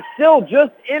 but still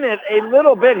just in it a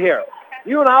little bit here.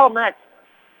 UNL next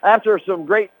after some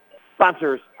great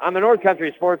sponsors on the North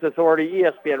Country Sports Authority,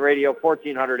 ESPN Radio,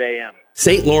 1400 AM.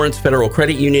 St. Lawrence Federal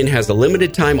Credit Union has a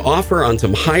limited time offer on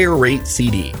some higher rate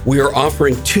CD. We are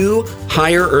offering 2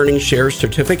 higher earning shares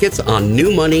certificates on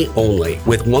new money only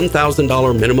with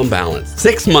 $1,000 minimum balance.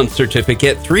 6-month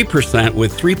certificate, 3%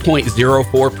 with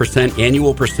 3.04%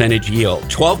 annual percentage yield.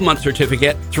 12-month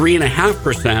certificate,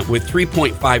 3.5% with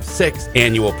 3.56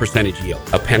 annual percentage yield.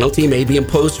 A penalty may be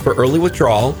imposed for early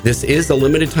withdrawal. This is a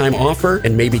limited time offer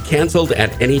and may be canceled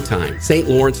at any time. St.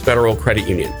 Lawrence Federal Credit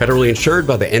Union, federally insured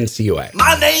by the NCUA.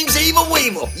 My name's Evil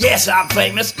Weevil. Yes, I'm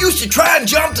famous. Used to try and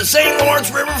jump the St.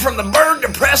 Lawrence River from the Berg to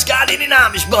Prescott in an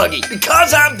Amish buggy.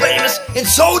 Because I'm famous and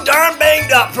so darn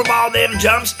banged up from all them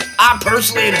jumps, I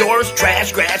personally endorse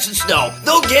trash, grass, and snow.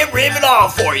 They'll get rid of it all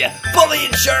for you. Fully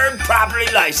insured, properly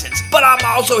licensed. But I'm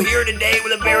also here today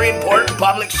with a very important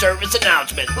public service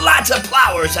announcement. Lots of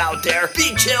plowers out there.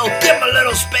 Be chill, give them a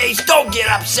little space, don't get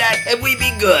upset, and we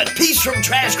be good. Peace from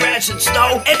trash, grass, and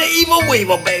snow, and the Evil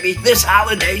Weevil, baby, this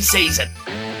holiday season.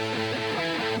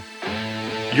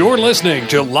 You're listening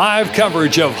to live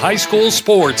coverage of high school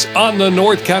sports on the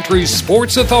North Country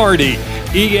Sports Authority,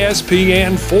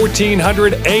 ESPN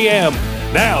 1400 AM.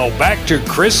 Now back to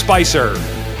Chris Spicer.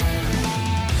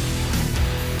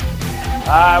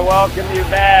 I welcome you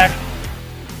back.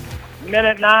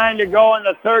 1:09 to go in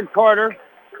the third quarter.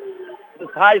 This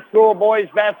high school boys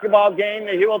basketball game,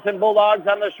 the Heuvelton Bulldogs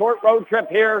on the short road trip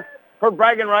here for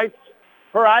bragging rights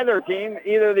for either team,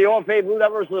 either the OFA Blue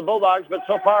Devils or the Bulldogs, but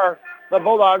so far the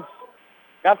Bulldogs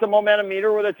got the momentum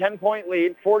meter with a 10-point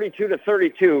lead,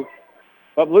 42-32.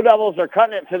 But Blue Devils are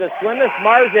cutting it to the slimmest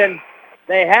margin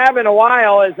they have in a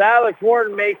while as Alex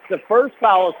Warden makes the first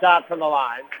foul shot from the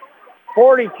line.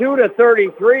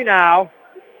 42-33 now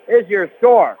is your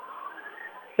score.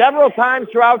 Several times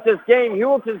throughout this game,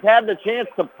 Heuvelton's had the chance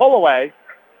to pull away,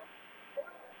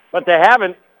 but they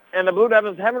haven't. And the Blue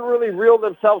Devils haven't really reeled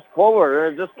themselves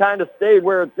forward. They've just kind of stayed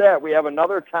where it's at. We have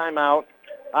another timeout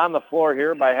on the floor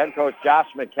here by head coach Josh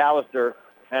McAllister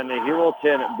and the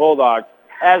Heuvelton Bulldogs.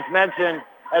 As mentioned,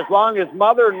 as long as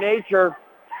Mother Nature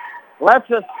lets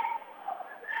us,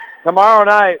 tomorrow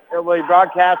night it will be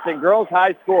broadcasting girls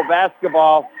high school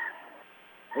basketball,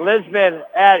 Lisbon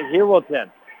at Heuvelton.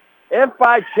 If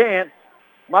by chance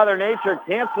Mother Nature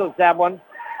cancels that one,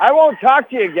 I won't talk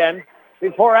to you again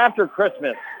before after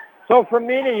Christmas. So from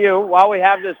me to you, while we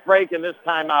have this break and this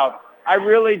timeout, I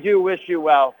really do wish you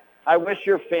well. I wish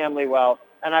your family well,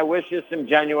 and I wish you some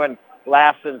genuine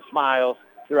laughs and smiles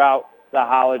throughout the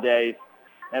holidays.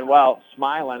 And, well,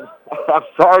 smiling, I'm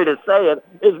sorry to say it,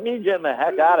 is me getting the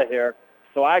heck out of here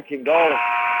so I can go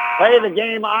play the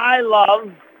game I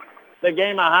love, the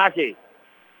game of hockey.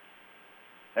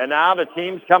 And now the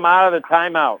teams come out of the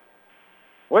timeout.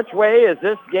 Which way is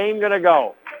this game going to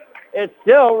go? It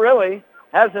still really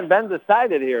hasn't been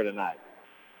decided here tonight.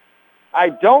 I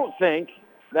don't think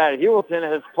that Heuvelton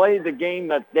has played the game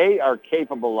that they are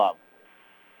capable of.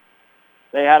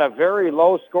 They had a very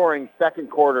low-scoring second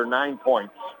quarter, 9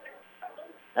 points,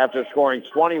 after scoring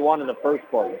 21 in the first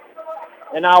quarter.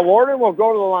 And now Warden will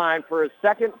go to the line for his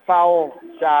second foul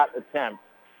shot attempt.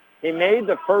 He made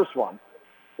the first one.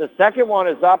 The second one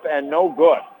is up and no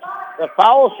good. The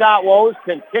foul shot woes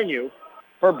continue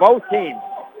for both teams.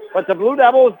 But the Blue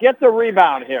Devils get the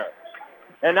rebound here.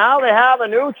 And now they have a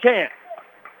new chance.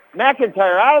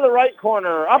 McIntyre out of the right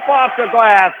corner, up off the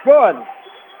glass, good.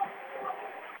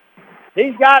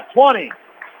 He's got 20.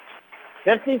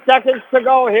 50 seconds to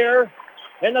go here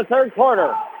in the third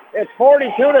quarter. It's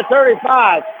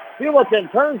 42-35. Heuvelton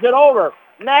turns it over.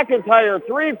 McIntyre,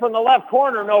 3 from the left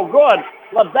corner, no good.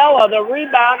 Labella, the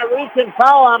rebound, a recent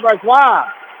foul on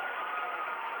Brazois.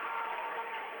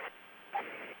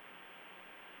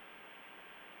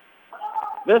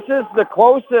 This is the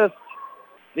closest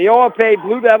the OFA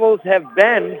Blue Devils have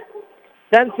been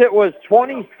since it was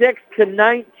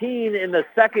 26-19 in the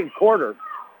second quarter.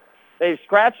 They've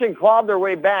scratched and clawed their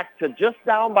way back to just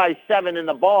down by 7 in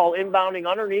the ball, inbounding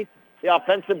underneath the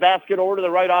offensive basket over to the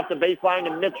right off the baseline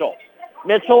to Mitchell.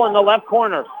 Mitchell in the left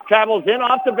corner, travels in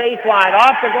off the baseline,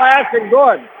 off the glass, and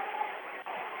good.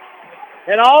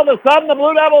 And all of a sudden, the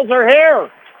Blue Devils are here.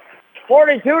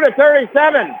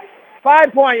 42-37.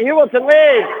 5-point Heuvelton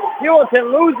lead.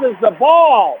 Heuvelton loses the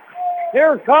ball.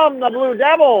 Here come the Blue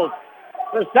Devils.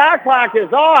 The shot clock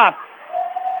is off.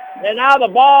 And now the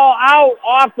ball out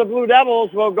off the Blue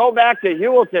Devils will go back to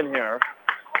Heuvelton here.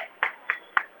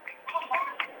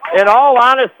 In all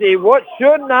honesty, what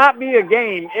should not be a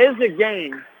game is a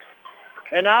game.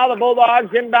 And now the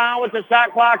Bulldogs inbound with the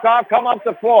shot clock off, come up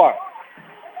the floor.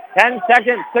 10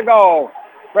 seconds to go.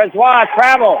 Brezois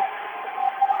travel.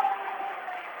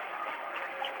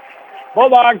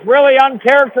 Bulldogs really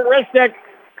uncharacteristic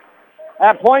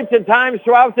at points and times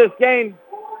throughout this game.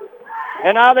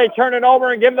 And now they turn it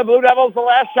over and give the Blue Devils the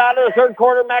last shot of the third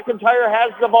quarter. McIntyre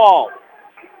has the ball.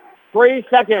 3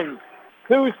 seconds.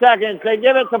 2 seconds. They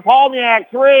give it to Polniak.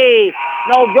 3.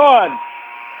 No good.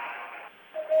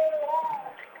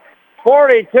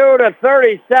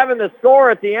 42-37 the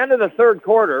score at the end of the third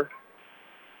quarter.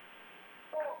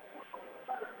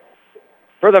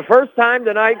 For the first time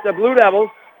tonight, the Blue Devils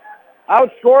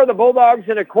outscore the Bulldogs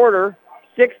in a quarter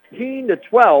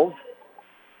 16-12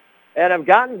 and have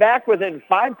gotten back within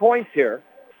 5 points here,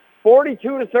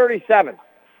 42-37.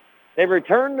 They've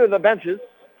returned to the benches.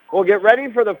 We'll get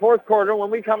ready for the fourth quarter when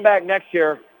we come back next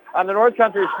year on the North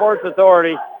Country Sports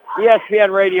Authority,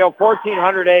 ESPN Radio,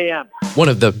 1400 AM. One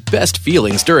of the best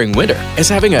feelings during winter is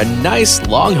having a nice,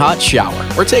 long, hot shower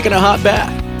or taking a hot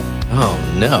bath.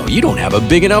 Oh no, you don't have a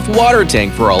big enough water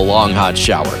tank for a long, hot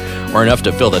shower or enough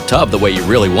to fill the tub the way you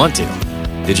really want to.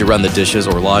 Did you run the dishes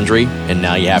or laundry and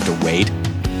now you have to wait?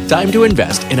 Time to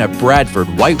invest in a Bradford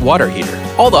white water heater.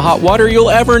 All the hot water you'll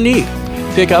ever need.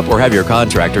 Pick up or have your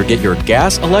contractor get your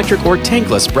gas, electric, or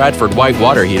tankless Bradford white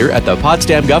water heater at the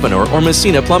Potsdam Governor or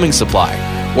Messina Plumbing Supply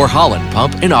or Holland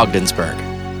Pump in Ogdensburg.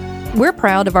 We're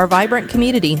proud of our vibrant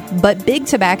community, but Big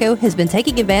Tobacco has been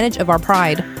taking advantage of our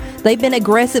pride. They've been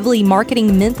aggressively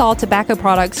marketing menthol tobacco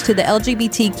products to the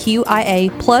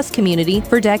LGBTQIA plus community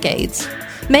for decades,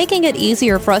 making it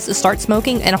easier for us to start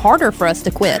smoking and harder for us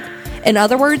to quit. In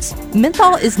other words,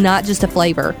 menthol is not just a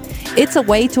flavor. It's a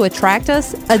way to attract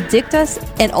us, addict us,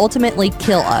 and ultimately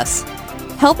kill us.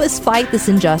 Help us fight this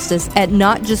injustice at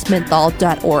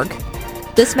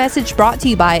notjustmenthol.org. This message brought to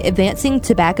you by Advancing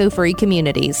Tobacco-Free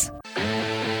Communities.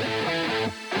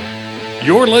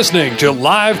 You're listening to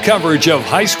live coverage of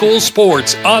high school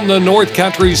sports on the North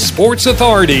Country Sports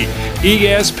Authority,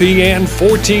 ESPN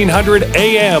 1400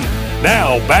 AM.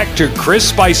 Now back to Chris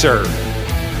Spicer.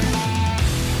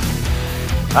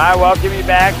 I welcome you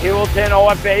back. Heuvelton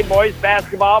OFA boys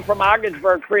basketball from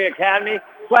Ogdensburg Free Academy.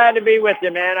 Glad to be with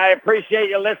you, man. I appreciate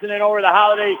you listening over the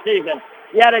holiday season.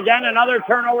 Yet again, another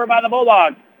turnover by the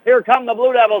Bulldogs. Here come the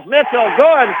Blue Devils. Mitchell,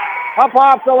 good. Up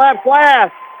off the left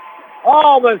glass.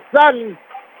 All of a sudden,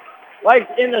 like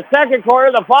in the second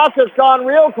quarter, the faucet's gone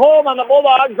real cold on the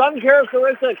Bulldogs.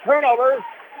 Uncharacteristic turnovers.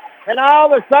 And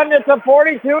all of a sudden, it's a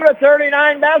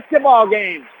 42-39 basketball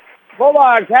game.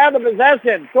 Bulldogs have the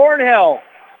possession. Thornhill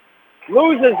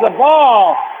loses the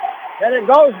ball. And it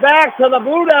goes back to the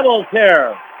Blue Devils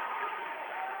here.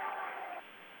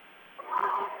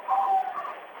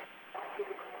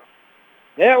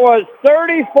 It was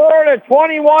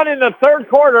 34-21 in the third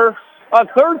quarter. A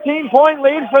 13-point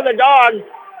lead for the Dogs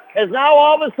has now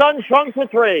all of a sudden shrunk to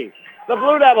 3. The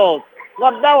Blue Devils,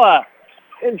 Labella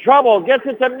in trouble, gets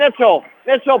it to Mitchell.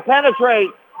 Mitchell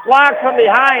penetrates, blocked from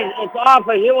behind. It's off of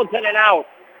Heuvelton and out.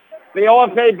 The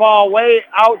OFA ball way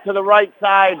out to the right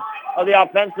side of the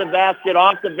offensive basket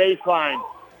off the baseline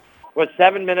with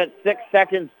 7 minutes, 6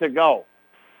 seconds to go.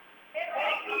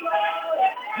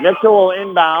 Mitchell will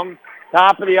inbound.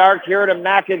 Top of the arc here to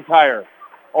McIntyre.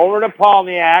 Over to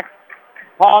Polniak.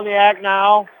 Polniak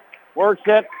now works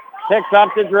it, picks up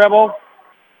the dribble,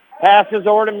 passes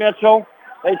over to Mitchell.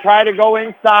 They try to go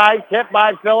inside, tipped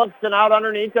by Phillips and out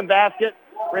underneath the basket.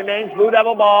 Remains Blue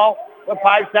Devil ball with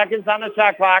 5 seconds on the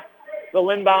shot clock. They'll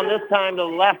inbound this time to the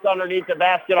left underneath the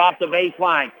basket off the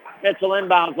baseline. Mitchell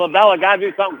inbounds. Labella got to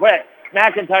do something quick.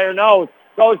 McIntyre knows,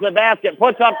 goes to the basket,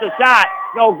 puts up the shot.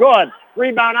 No good.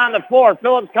 Rebound on the floor.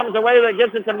 Phillips comes away with it,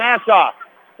 gets it to Mashaw.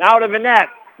 Now to Vanette.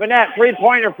 Vanette,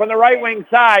 three-pointer from the right wing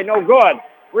side. No good.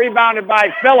 Rebounded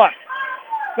by Phillips.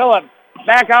 Phillips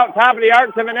back out top of the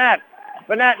arc to Vanette.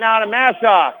 Vanette now to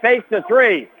Mashaw. Fakes the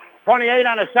three. 28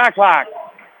 on the shot clock.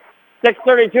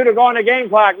 6:32 to go on the game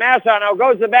clock. Mashaw now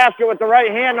goes to the basket with the right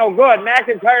hand. No good.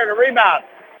 McIntyre to rebound.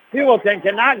 Heuvelton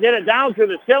cannot get it down through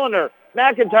the cylinder.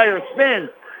 McIntyre spins.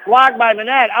 Blocked by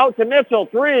Vanette. Out to Mitchell.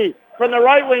 Three from the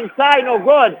right wing side. No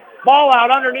good. Ball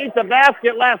out underneath the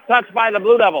basket. Last touch by the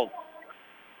Blue Devils.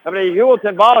 I mean,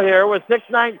 Heuvelton ball here with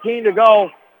 6:19 to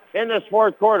go in this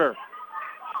fourth quarter.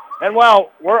 And, well,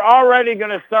 we're already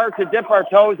going to start to dip our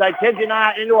toes, I kid you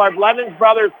not, into our Blevins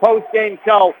Brothers post-game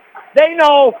show. They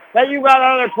know that you got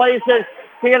other places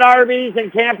to get RVs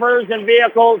and campers and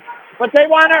vehicles, but they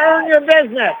want to earn your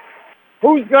business.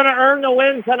 Who's going to earn the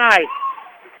win tonight?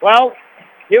 Well,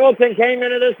 Heuvelton came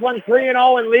into this one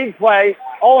 3-0 in league play,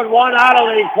 0-1 out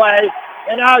of league play,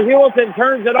 and now Heuvelton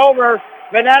turns it over.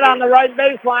 Vanette on the right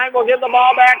baseline will give the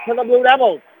ball back to the Blue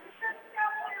Devils.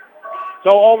 So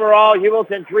overall,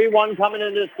 Heuvelton 3-1 coming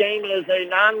into this game. It is a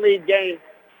non-league game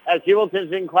as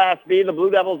Heuvelton's in Class B, the Blue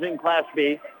Devils in Class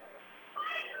B.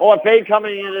 OFA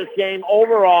coming into this game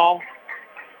overall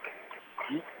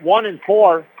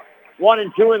 1-4,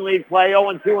 1-2 in league play,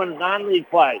 0-2 in non-league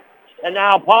play. And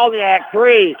now Polniak,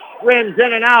 3, rims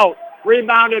in and out,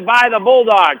 rebounded by the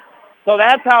Bulldogs. So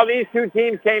that's how these two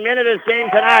teams came into this game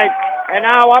tonight. And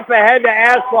now up ahead to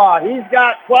Aslaw. He's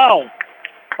got 12.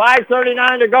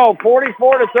 5:39 to go,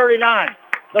 44-39.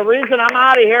 The reason I'm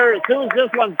out of here as soon as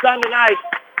this one's done tonight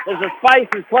is the Spice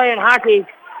is playing hockey.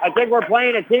 I think we're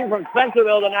playing a team from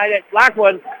Spencerville tonight at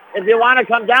Lockwood. If you want to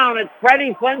come down, it's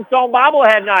Freddie Flintstone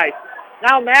bobblehead night.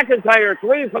 Now McIntyre,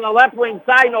 3 from the left wing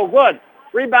side, no good.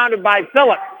 Rebounded by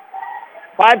Phillips.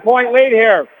 5-point lead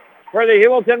here for the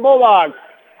Heuvelton Bulldogs.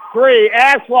 3,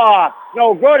 Aslaw,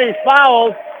 no good. He's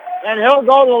fouled, and he'll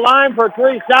go to the line for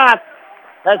 3 shots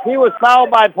as he was fouled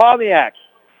by Polniak.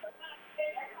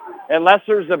 Unless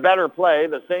there's a better play,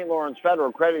 the St. Lawrence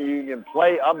Federal Credit Union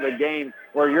play of the game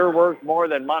where you're worth more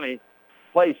than money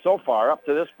play so far up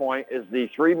to this point is the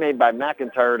 3 made by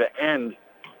McIntyre to end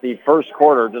the first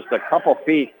quarter, just a couple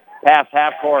feet past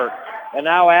half court. And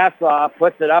now Aslaw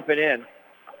puts it up and in.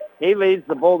 He leads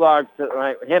the Bulldogs,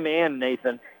 him and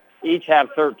Nathan, each have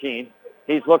 13.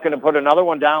 He's looking to put another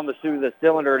one down through the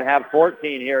cylinder and have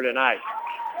 14 here tonight.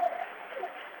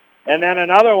 And then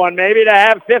another one maybe to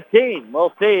have 15.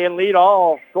 We'll see, and lead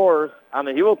all scorers on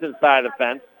the Heuvelton side of the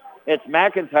fence. It's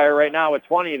McIntyre right now with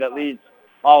 20 that leads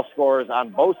all scorers on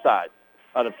both sides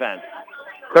of the fence.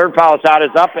 Third foul shot is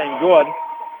up and good.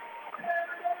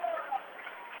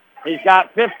 He's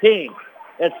got 15.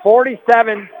 It's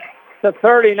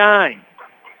 47-39.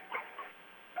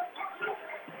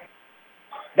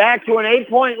 Back to an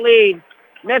 8-point lead.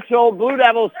 Mitchell, Blue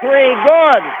Devils 3,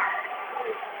 good.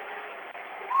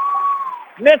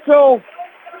 Mitchell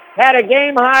had a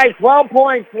game-high 12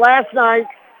 points last night.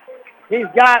 He's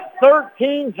got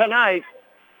 13 tonight.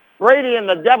 Brady and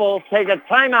the Devils take a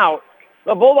timeout.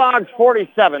 The Bulldogs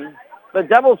 47, the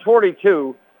Devils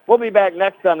 42. We'll be back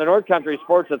next on the North Country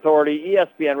Sports Authority,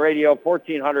 ESPN Radio,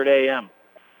 1400 AM.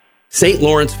 St.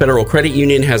 Lawrence Federal Credit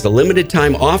Union has a limited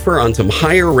time offer on some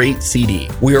higher rate CD.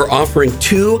 We are offering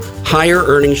 2 higher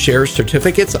earning shares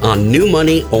certificates on new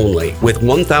money only with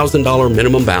 $1,000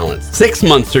 minimum balance.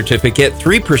 6-month certificate,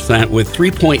 3% with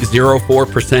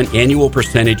 3.04% annual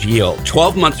percentage yield.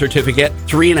 12-month certificate,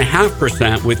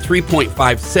 3.5% with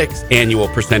 3.56 annual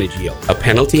percentage yield. A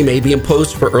penalty may be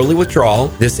imposed for early withdrawal.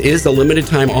 This is a limited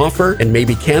time offer and may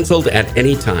be canceled at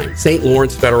any time. St.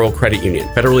 Lawrence Federal Credit Union,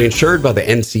 federally insured by the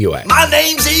NCUA. My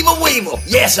name's Evil Weevil.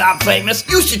 Yes, I'm famous.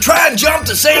 Used to try and jump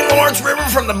the St. Lawrence River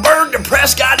from the Bird to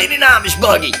Prescott in an Amish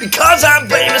buggy. Because I'm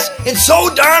famous and so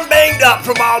darn banged up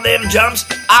from all them jumps,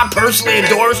 I personally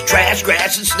endorse Trash,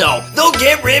 Grass, and Snow. They'll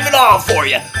get rid of it all for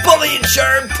you. Fully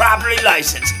insured, properly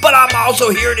licensed. But I'm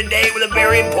also here today with a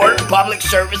very important public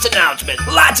service announcement.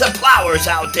 Lots of plowers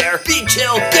out there. Be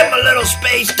chill, give them a little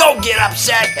space, don't get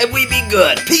upset, and we be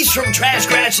good. Peace from Trash,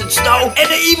 Grass, and Snow, and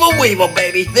the Evil Weevil,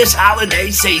 baby, this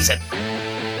holiday season.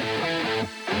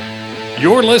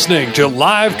 You're listening to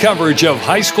live coverage of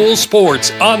high school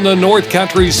sports on the North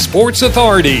Country Sports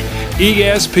Authority,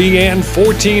 ESPN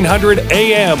 1400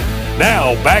 AM.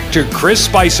 Now back to Chris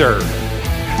Spicer.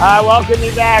 I welcome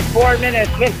you back. 4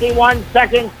 minutes, 51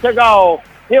 seconds to go.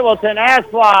 Heuvelton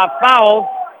Aslaw fouled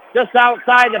just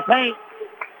outside the paint,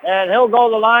 and he'll go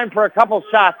to the line for a couple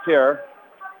shots here.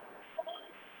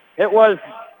 It was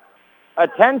a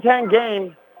 10-10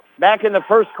 game back in the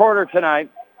first quarter tonight.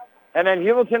 And then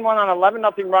Heuvelton went on an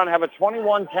 11-0 run, have a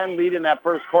 21-10 lead in that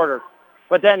first quarter.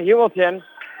 But then Heuvelton,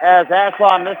 as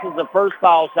Aslaw misses the first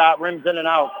foul shot, rims in and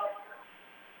out.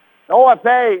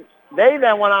 OFA, they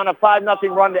then went on a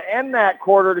 5-0 run to end that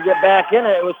quarter to get back in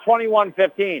it. It was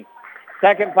 21-15.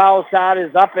 Second foul shot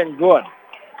is up and good.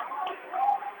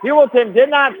 Heuvelton did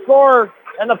not score,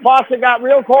 and the faucet got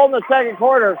real cold in the second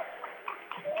quarter.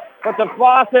 But the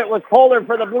faucet was colder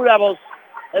for the Blue Devils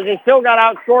as they still got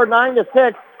outscored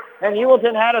 9-6. And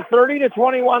Heuvelton had a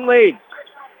 30-21 lead.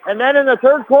 And then in the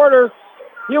third quarter,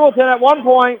 Heuvelton at one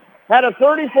point had a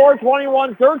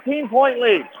 34-21, 13-point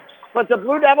lead. But the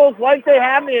Blue Devils, like they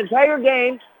have the entire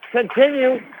game,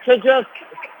 continue to just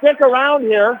stick around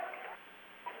here.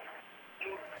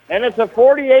 And it's a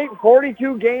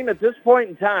 48-42 game at this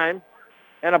point in time.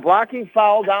 And a blocking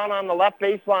foul down on the left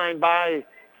baseline by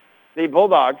the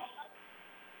Bulldogs.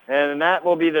 And that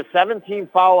will be the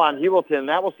 17th foul on Heuvelton.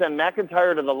 That will send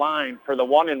McIntyre to the line for the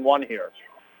 1-and-1 here.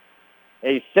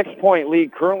 A 6-point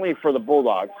lead currently for the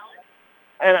Bulldogs.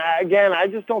 And again, I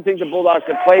just don't think the Bulldogs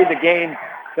have played the game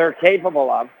they're capable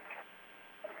of.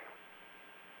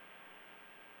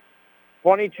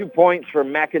 22 points for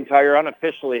McIntyre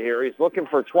unofficially here. He's looking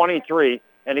for 23,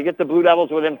 and to get the Blue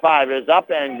Devils within 5 is up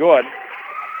and good.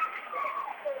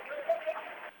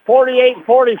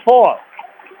 48-44.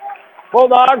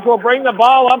 Bulldogs will bring the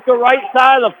ball up the right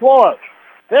side of the floor.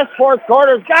 This fourth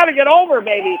quarter's got to get over,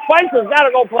 baby. Spicer's got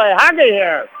to go play hockey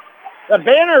here. The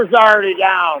banner's already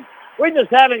down. We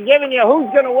just haven't given you who's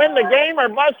going to win the game or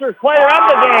Buster's player of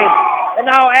the game. And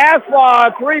now Aswaw,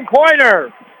 a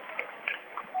three-pointer.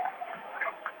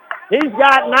 He's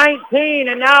got 19,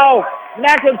 and now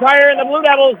McIntyre and the Blue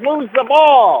Devils lose the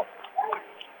ball.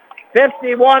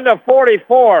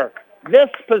 51-44. This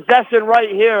possession right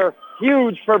here,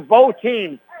 huge for both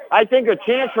teams. I think a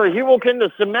chance for Heuvelton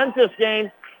to cement this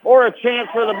game or a chance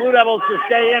for the Blue Devils to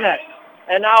stay in it.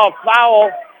 And now a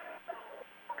foul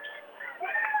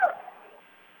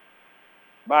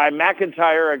by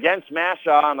McIntyre against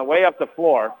Mashaw on the way up the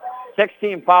floor.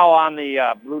 16 foul on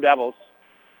the Blue Devils.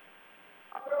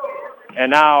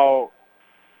 And now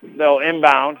they'll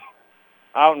inbound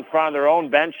out in front of their own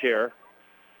bench here.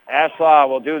 Ashlaw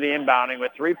will do the inbounding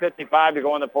with 3:55 to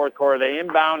go in the fourth quarter. They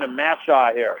inbound to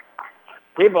Mashaw here.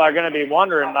 People are going to be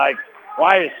wondering, like,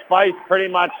 why is Spice pretty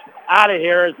much out of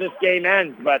here as this game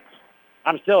ends? But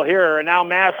I'm still here. And now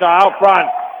Mashaw out front.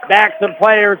 Backs some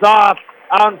players off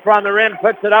out in front of the rim,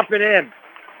 puts it up and in.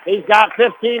 He's got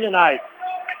 15 tonight.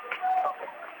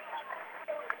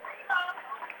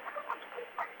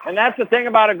 And that's the thing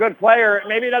about a good player.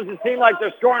 Maybe it doesn't seem like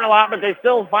they're scoring a lot, but they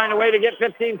still find a way to get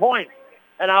 15 points.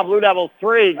 And now Blue Devils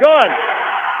 3. Good.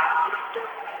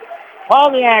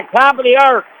 Polniak, top of the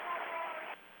arc.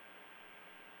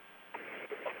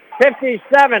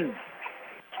 53-47,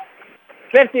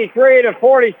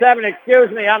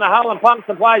 on the Holland Pump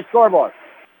Supply scoreboard.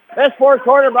 This fourth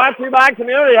quarter brought to you by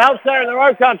Community Health Center in the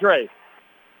North Country,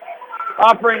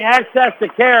 offering access to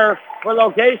care for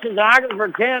locations in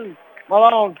Ogdensburg, Ken,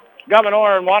 Malone,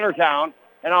 Gouverneur, and Watertown.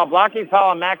 And now blocking foul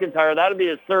on McIntyre. That'll be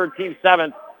his third, team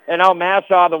seventh. And now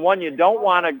Mashaw, the one you don't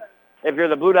want to, if you're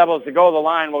the Blue Devils, to go to the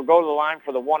line, will go to the line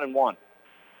for the 1-and-1.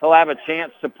 He'll have a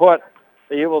chance to put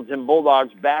the Heuvelton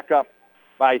Bulldogs back up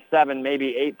by 7,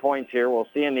 maybe 8 points here. We'll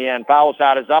see in the end. Foul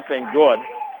shot is up and good.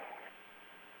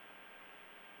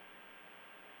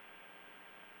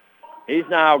 He's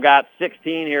now got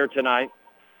 16 here tonight.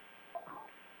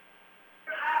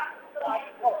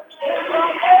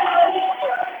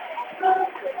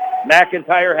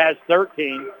 McIntyre has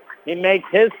 13. He makes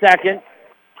his second.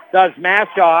 Does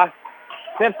Mashaw.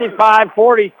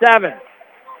 55-47.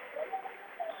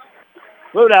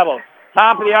 Blue Devils.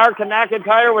 Top of the arc to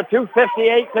McIntyre with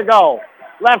 2:58 to go.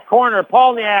 Left corner,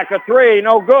 Polniak, a three,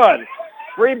 no good.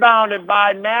 Rebounded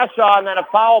by Mashaw, and then a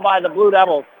foul by the Blue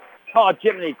Devils. Oh,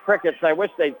 Jiminy Crickets, I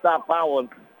wish they'd stop fouling.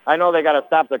 I know they got to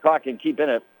stop the clock and keep in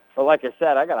it. But like I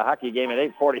said, I got a hockey game at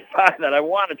 8:45 that I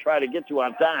want to try to get to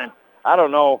on time. I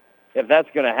don't know if that's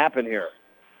going to happen here.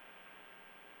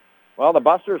 Well, the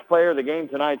Busters player of the game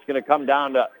tonight is going to come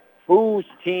down to whose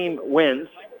team wins.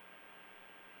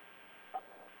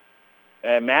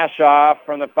 And Mashaw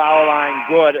from the foul line,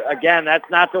 good. Again, that's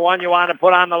not the one you want to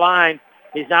put on the line.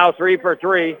 He's now 3 for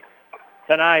 3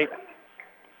 tonight.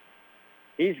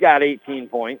 He's got 18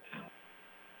 points.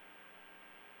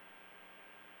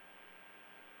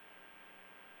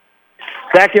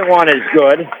 Second one is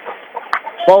good.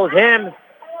 Both him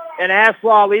and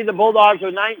Ashlaw lead the Bulldogs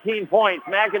with 19 points.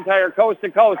 McIntyre coast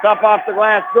to coast, up off the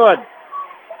glass, good.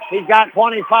 He's got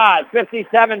 25,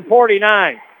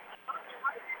 57-49.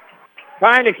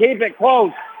 Trying to keep it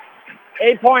close.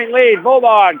 8-point lead,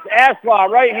 Bulldogs. Ashlaw,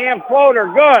 right-hand floater,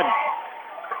 good.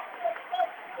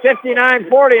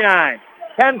 59-49.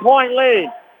 10-point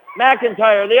lead.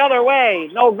 McIntyre the other way,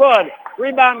 no good.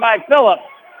 Rebound by Phillips.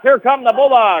 Here come the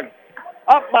Bulldogs.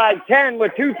 Up by 10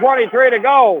 with 2:23 to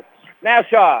go.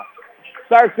 Mashaw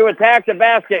starts to attack the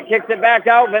basket. Kicks it back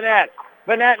out, Vanette.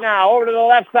 Vanette now over to the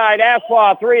left side.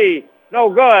 Ashlaw, three. No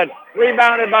good.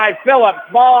 Rebounded by Phillips.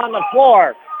 Ball on the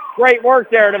floor. Great work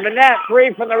there to Vanette.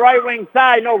 Three from the right wing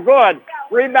side. No good.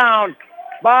 Rebound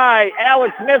by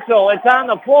Alex Mitchell. It's on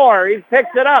the floor. He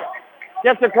picks it up.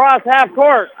 Gets across half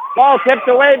court. Ball tipped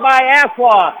away by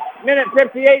Ashlaw. Minute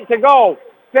 58 to go.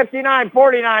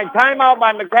 59-49. Timeout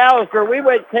by McAllister. We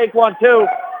would take one, too,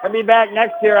 and be back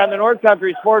next year on the North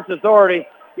Country Sports Authority,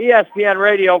 ESPN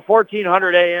Radio,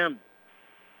 1400 AM.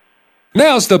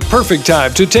 Now's the perfect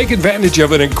time to take advantage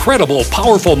of an incredible,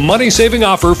 powerful money-saving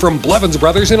offer from Blevins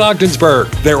Brothers in Ogdensburg.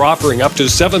 They're offering up to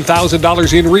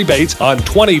 $7,000 in rebates on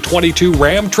 2022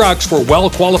 Ram trucks for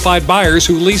well-qualified buyers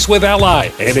who lease with Ally.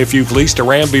 And if you've leased a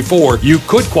Ram before, you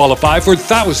could qualify for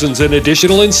thousands in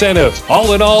additional incentives.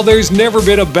 All in all, there's never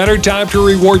been a better time to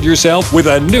reward yourself with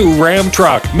a new Ram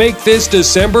truck. Make this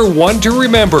December one to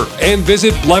remember and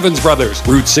visit Blevins Brothers,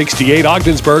 Route 68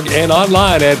 Ogdensburg, and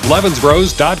online at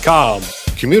blevinsbros.com.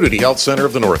 Community Health Center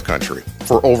of the North Country.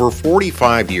 For over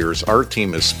 45 years, our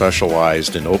team has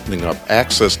specialized in opening up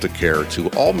access to care to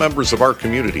all members of our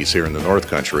communities here in the North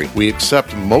Country. We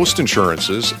accept most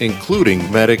insurances, including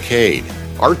Medicaid.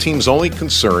 Our team's only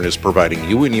concern is providing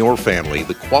you and your family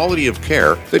the quality of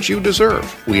care that you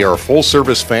deserve. We are a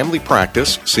full-service family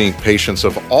practice, seeing patients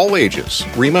of all ages.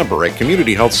 Remember, at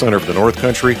Community Health Center of the North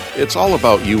Country, it's all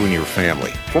about you and your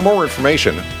family. For more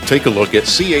information, take a look at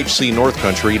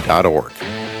chcnorthcountry.org.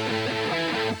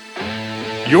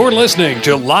 You're listening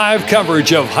to live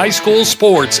coverage of high school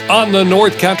sports on the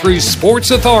North Country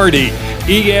Sports Authority,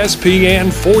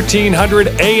 ESPN 1400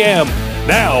 AM.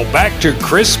 Now back to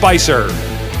Chris Spicer.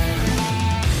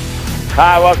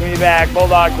 Hi, welcome you back.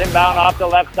 Bulldogs inbound off the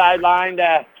left sideline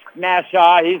to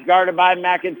Mashaw. He's guarded by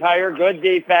McIntyre. Good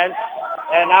defense.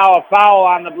 And now a foul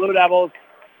on the Blue Devils.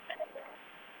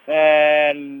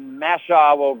 And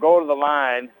Mashaw will go to the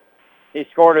line. He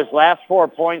scored his last 4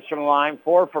 points from the line,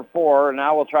 4 for 4, and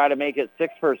now we'll try to make it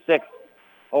 6 for 6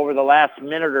 over the last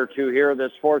minute or two here of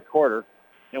this fourth quarter,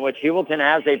 in which Heuvelton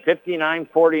has a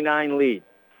 59-49 lead.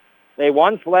 They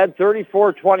once led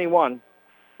 34-21,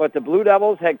 but the Blue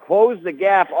Devils had closed the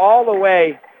gap all the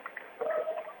way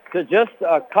to just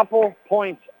a couple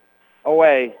points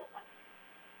away,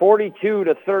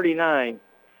 42-39.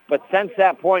 But since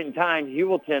that point in time,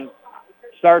 Heuvelton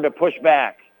started to push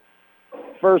back.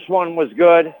 First one was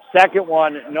good. Second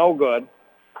one, no good.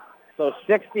 So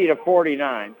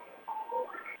 60-49.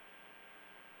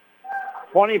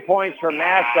 20 points for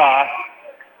Mashaw.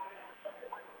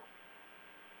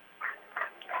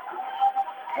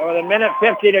 With a minute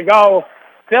 50 to go,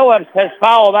 Phillips has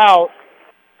fouled out.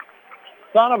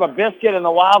 Son of a biscuit in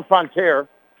the Wild Frontier.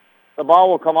 The ball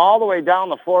will come all the way down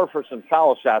the floor for some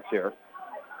foul shots here.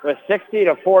 With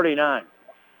 60-49.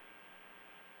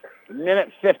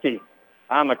 Minute 50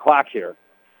 on the clock here.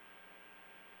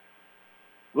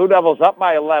 Blue Devils up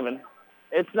by 11.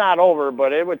 It's not over,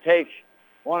 but it would take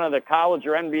one of the college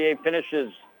or NBA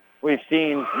finishes we've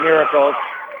seen, miracles.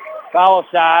 Foul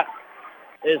shot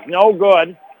is no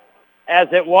good, as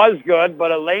it was good,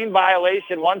 but a lane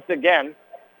violation once again.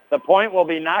 The point will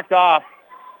be knocked off,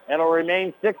 and it'll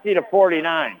remain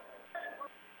 60-49.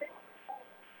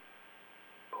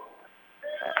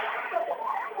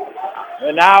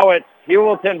 And now it's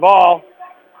Heuvelton ball.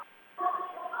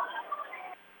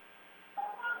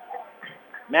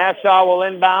 Mashaw will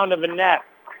inbound to Vanette.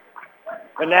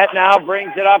 Vanette now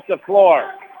brings it up the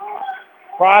floor.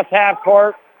 Cross half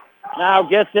court. Now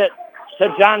gets it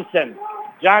to Johnson.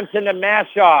 Johnson to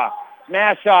Mashaw.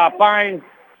 Mashaw finds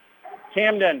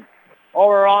Camden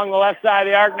over along the left side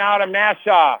of the arc now to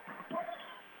Mashaw.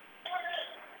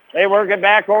 They work it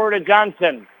back over to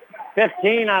Johnson.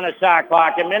 15 on the shot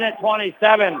clock. A minute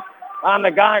 27 on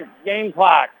the game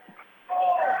clock.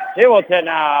 Heuvelton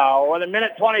now with a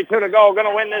minute 22 to go. Going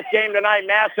to win this game tonight.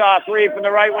 Mashaw three from the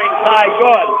right wing side.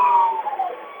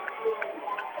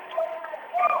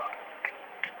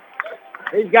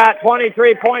 Good. He's got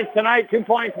 23 points tonight. 2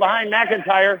 points behind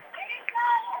McIntyre.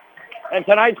 And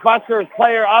tonight's Buster's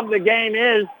player of the game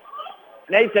is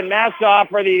Nathan Mashaw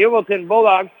for the Heuvelton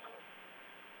Bulldogs.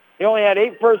 He only had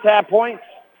 8 first half points.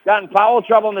 Got in foul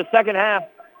trouble in the second half,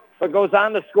 but goes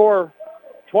on to score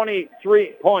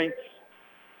 23 points.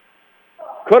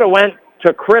 Could have went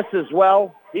to Chris as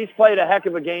well. He's played a heck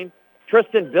of a game.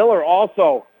 Tristan Biller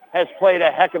also has played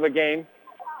a heck of a game.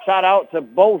 Shout out to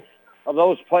both of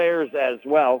those players as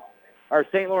well. Our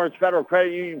St. Lawrence Federal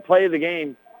Credit Union play of the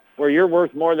game, where you're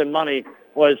worth more than money,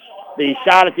 was the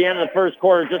shot at the end of the first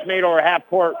quarter, just made over half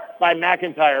court by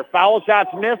McIntyre. Foul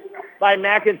shots missed by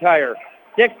McIntyre.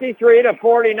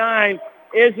 63-49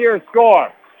 is your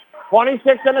score.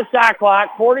 26 on the shot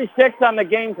clock, 46 on the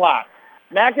game clock.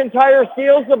 McIntyre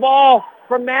steals the ball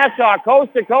from Mashaw,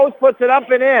 coast to coast, puts it up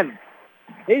and in.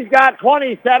 He's got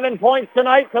 27 points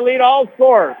tonight to lead all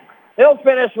scorers. He'll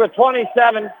finish with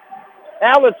 27.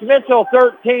 Alex Mitchell,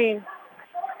 13.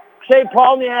 Shea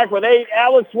Polniak with 8.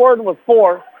 Alex Warden with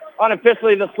 4.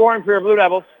 Unofficially the scoring for your Blue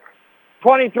Devils.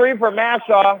 23 for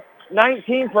Mashaw.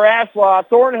 19 for Ashlaw.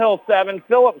 Thornhill, 7.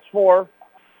 Phillips, 4.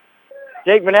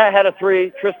 Jake Vanette had a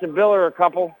 3. Tristan Biller, a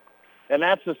couple. And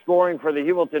that's the scoring for the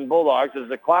Heuvelton Bulldogs as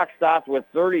the clock stops with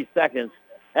 30 seconds.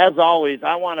 As always,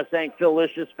 I want to thank Phil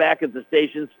Licious back at the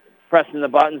stations, pressing the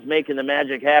buttons, making the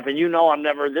magic happen. You know I'm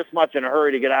never this much in a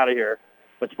hurry to get out of here.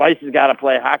 But Spice has got to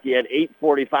play hockey at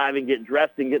 8:45 and get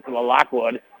dressed and get to the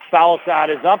Lockwood. Foul shot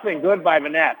is up and good by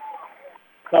Vanette.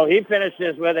 So he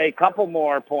finishes with a couple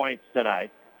more points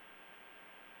tonight.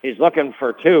 He's looking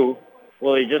for 2.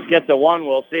 Will he just get the 1?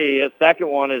 We'll see. His second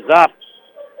one is up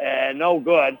and no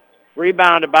good.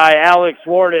 Rebounded by Alex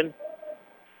Warden.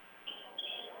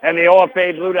 And the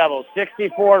OFA Blue Devils,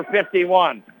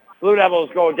 64-51. Blue Devils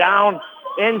go down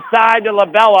inside to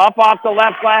Labella, up off the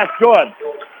left glass, good.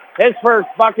 His first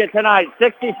bucket tonight,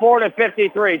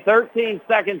 64-53, 13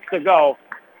 seconds to go.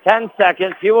 10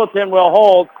 seconds, Heuvelton will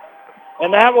hold,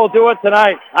 and that will do it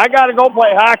tonight. I got to go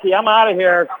play hockey. I'm out of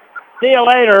here. See you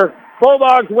later.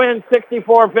 Bulldogs win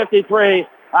 64-53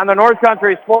 on the North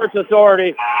Country Sports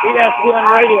Authority,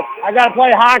 ESPN Radio. I got to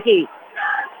play hockey,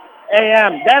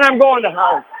 AM. Then I'm going to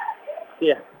house.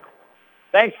 Yeah.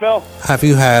 Thanks, Phil. Have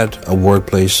you had a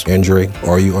workplace injury?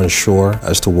 Or are you unsure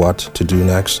as to what to do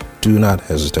next? Do not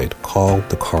hesitate. Call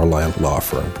the Carlisle Law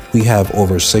Firm. We have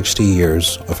over 60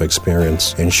 years of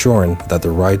experience ensuring that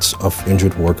the rights of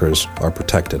injured workers are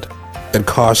protected. It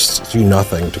costs you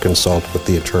nothing to consult with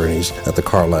the attorneys at the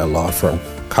Carlisle Law Firm.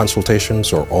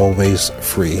 Consultations are always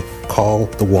free. Call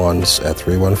the ones at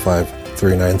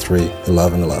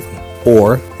 315-393-1111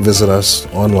 or visit us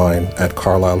online at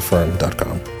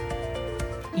carlislefirm.com.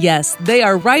 Yes, they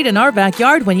are right in our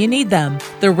backyard when you need them.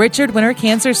 The Richard Winter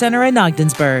Cancer Center in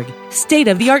Ogdensburg.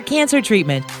 State-of-the-art cancer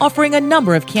treatment, offering a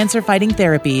number of cancer-fighting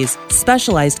therapies.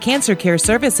 Specialized cancer care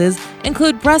services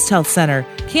include Breast Health Center,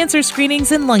 cancer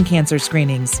screenings, and lung cancer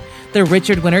screenings. The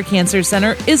Richard Winter Cancer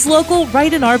Center is local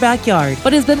right in our backyard,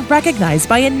 but has been recognized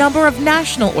by a number of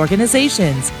national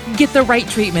organizations. Get the right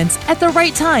treatments at the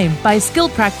right time by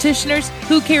skilled practitioners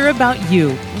who care about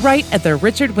you, right at the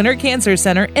Richard Winter Cancer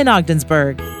Center in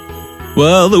Ogdensburg.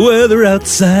 Well, the weather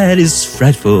outside is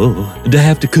frightful. To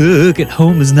have to cook at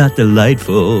home is not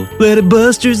delightful. Let it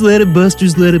busters, let it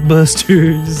busters, let it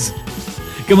busters.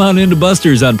 Come on into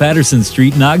Buster's on Patterson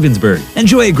Street in Ogdensburg.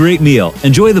 Enjoy a great meal.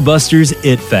 Enjoy the Buster's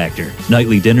It Factor.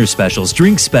 Nightly dinner specials,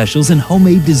 drink specials, and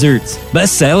homemade desserts.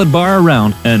 Best salad bar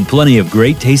around, and plenty of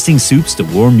great tasting soups to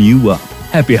warm you up.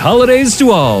 Happy holidays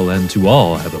to all, and to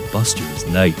all have a Buster's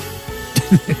night.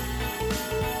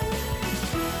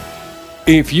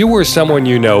 If you or someone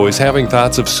you know is having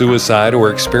thoughts of suicide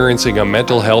or experiencing a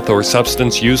mental health or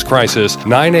substance use crisis,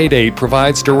 988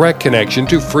 provides direct connection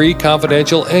to free,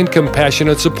 confidential, and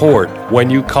compassionate support.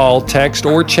 When you call, text,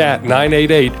 or chat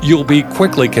 988, you'll be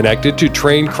quickly connected to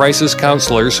trained crisis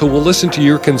counselors who will listen to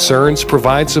your concerns,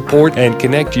 provide support, and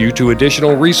connect you to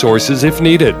additional resources if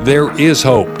needed. There is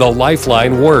hope. The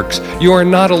Lifeline works. You are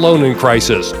not alone in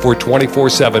crisis. For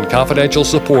 24/7 confidential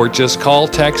support, just call,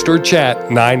 text, or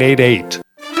chat 988.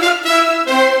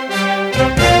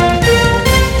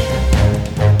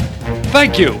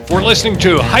 Thank you for listening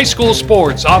to High School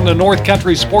Sports on the North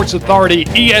Country Sports Authority,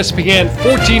 ESPN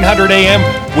 1400 AM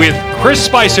with Chris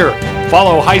Spicer.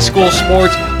 Follow high school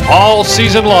sports all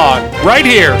season long right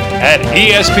here at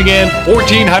ESPN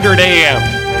 1400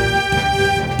 AM.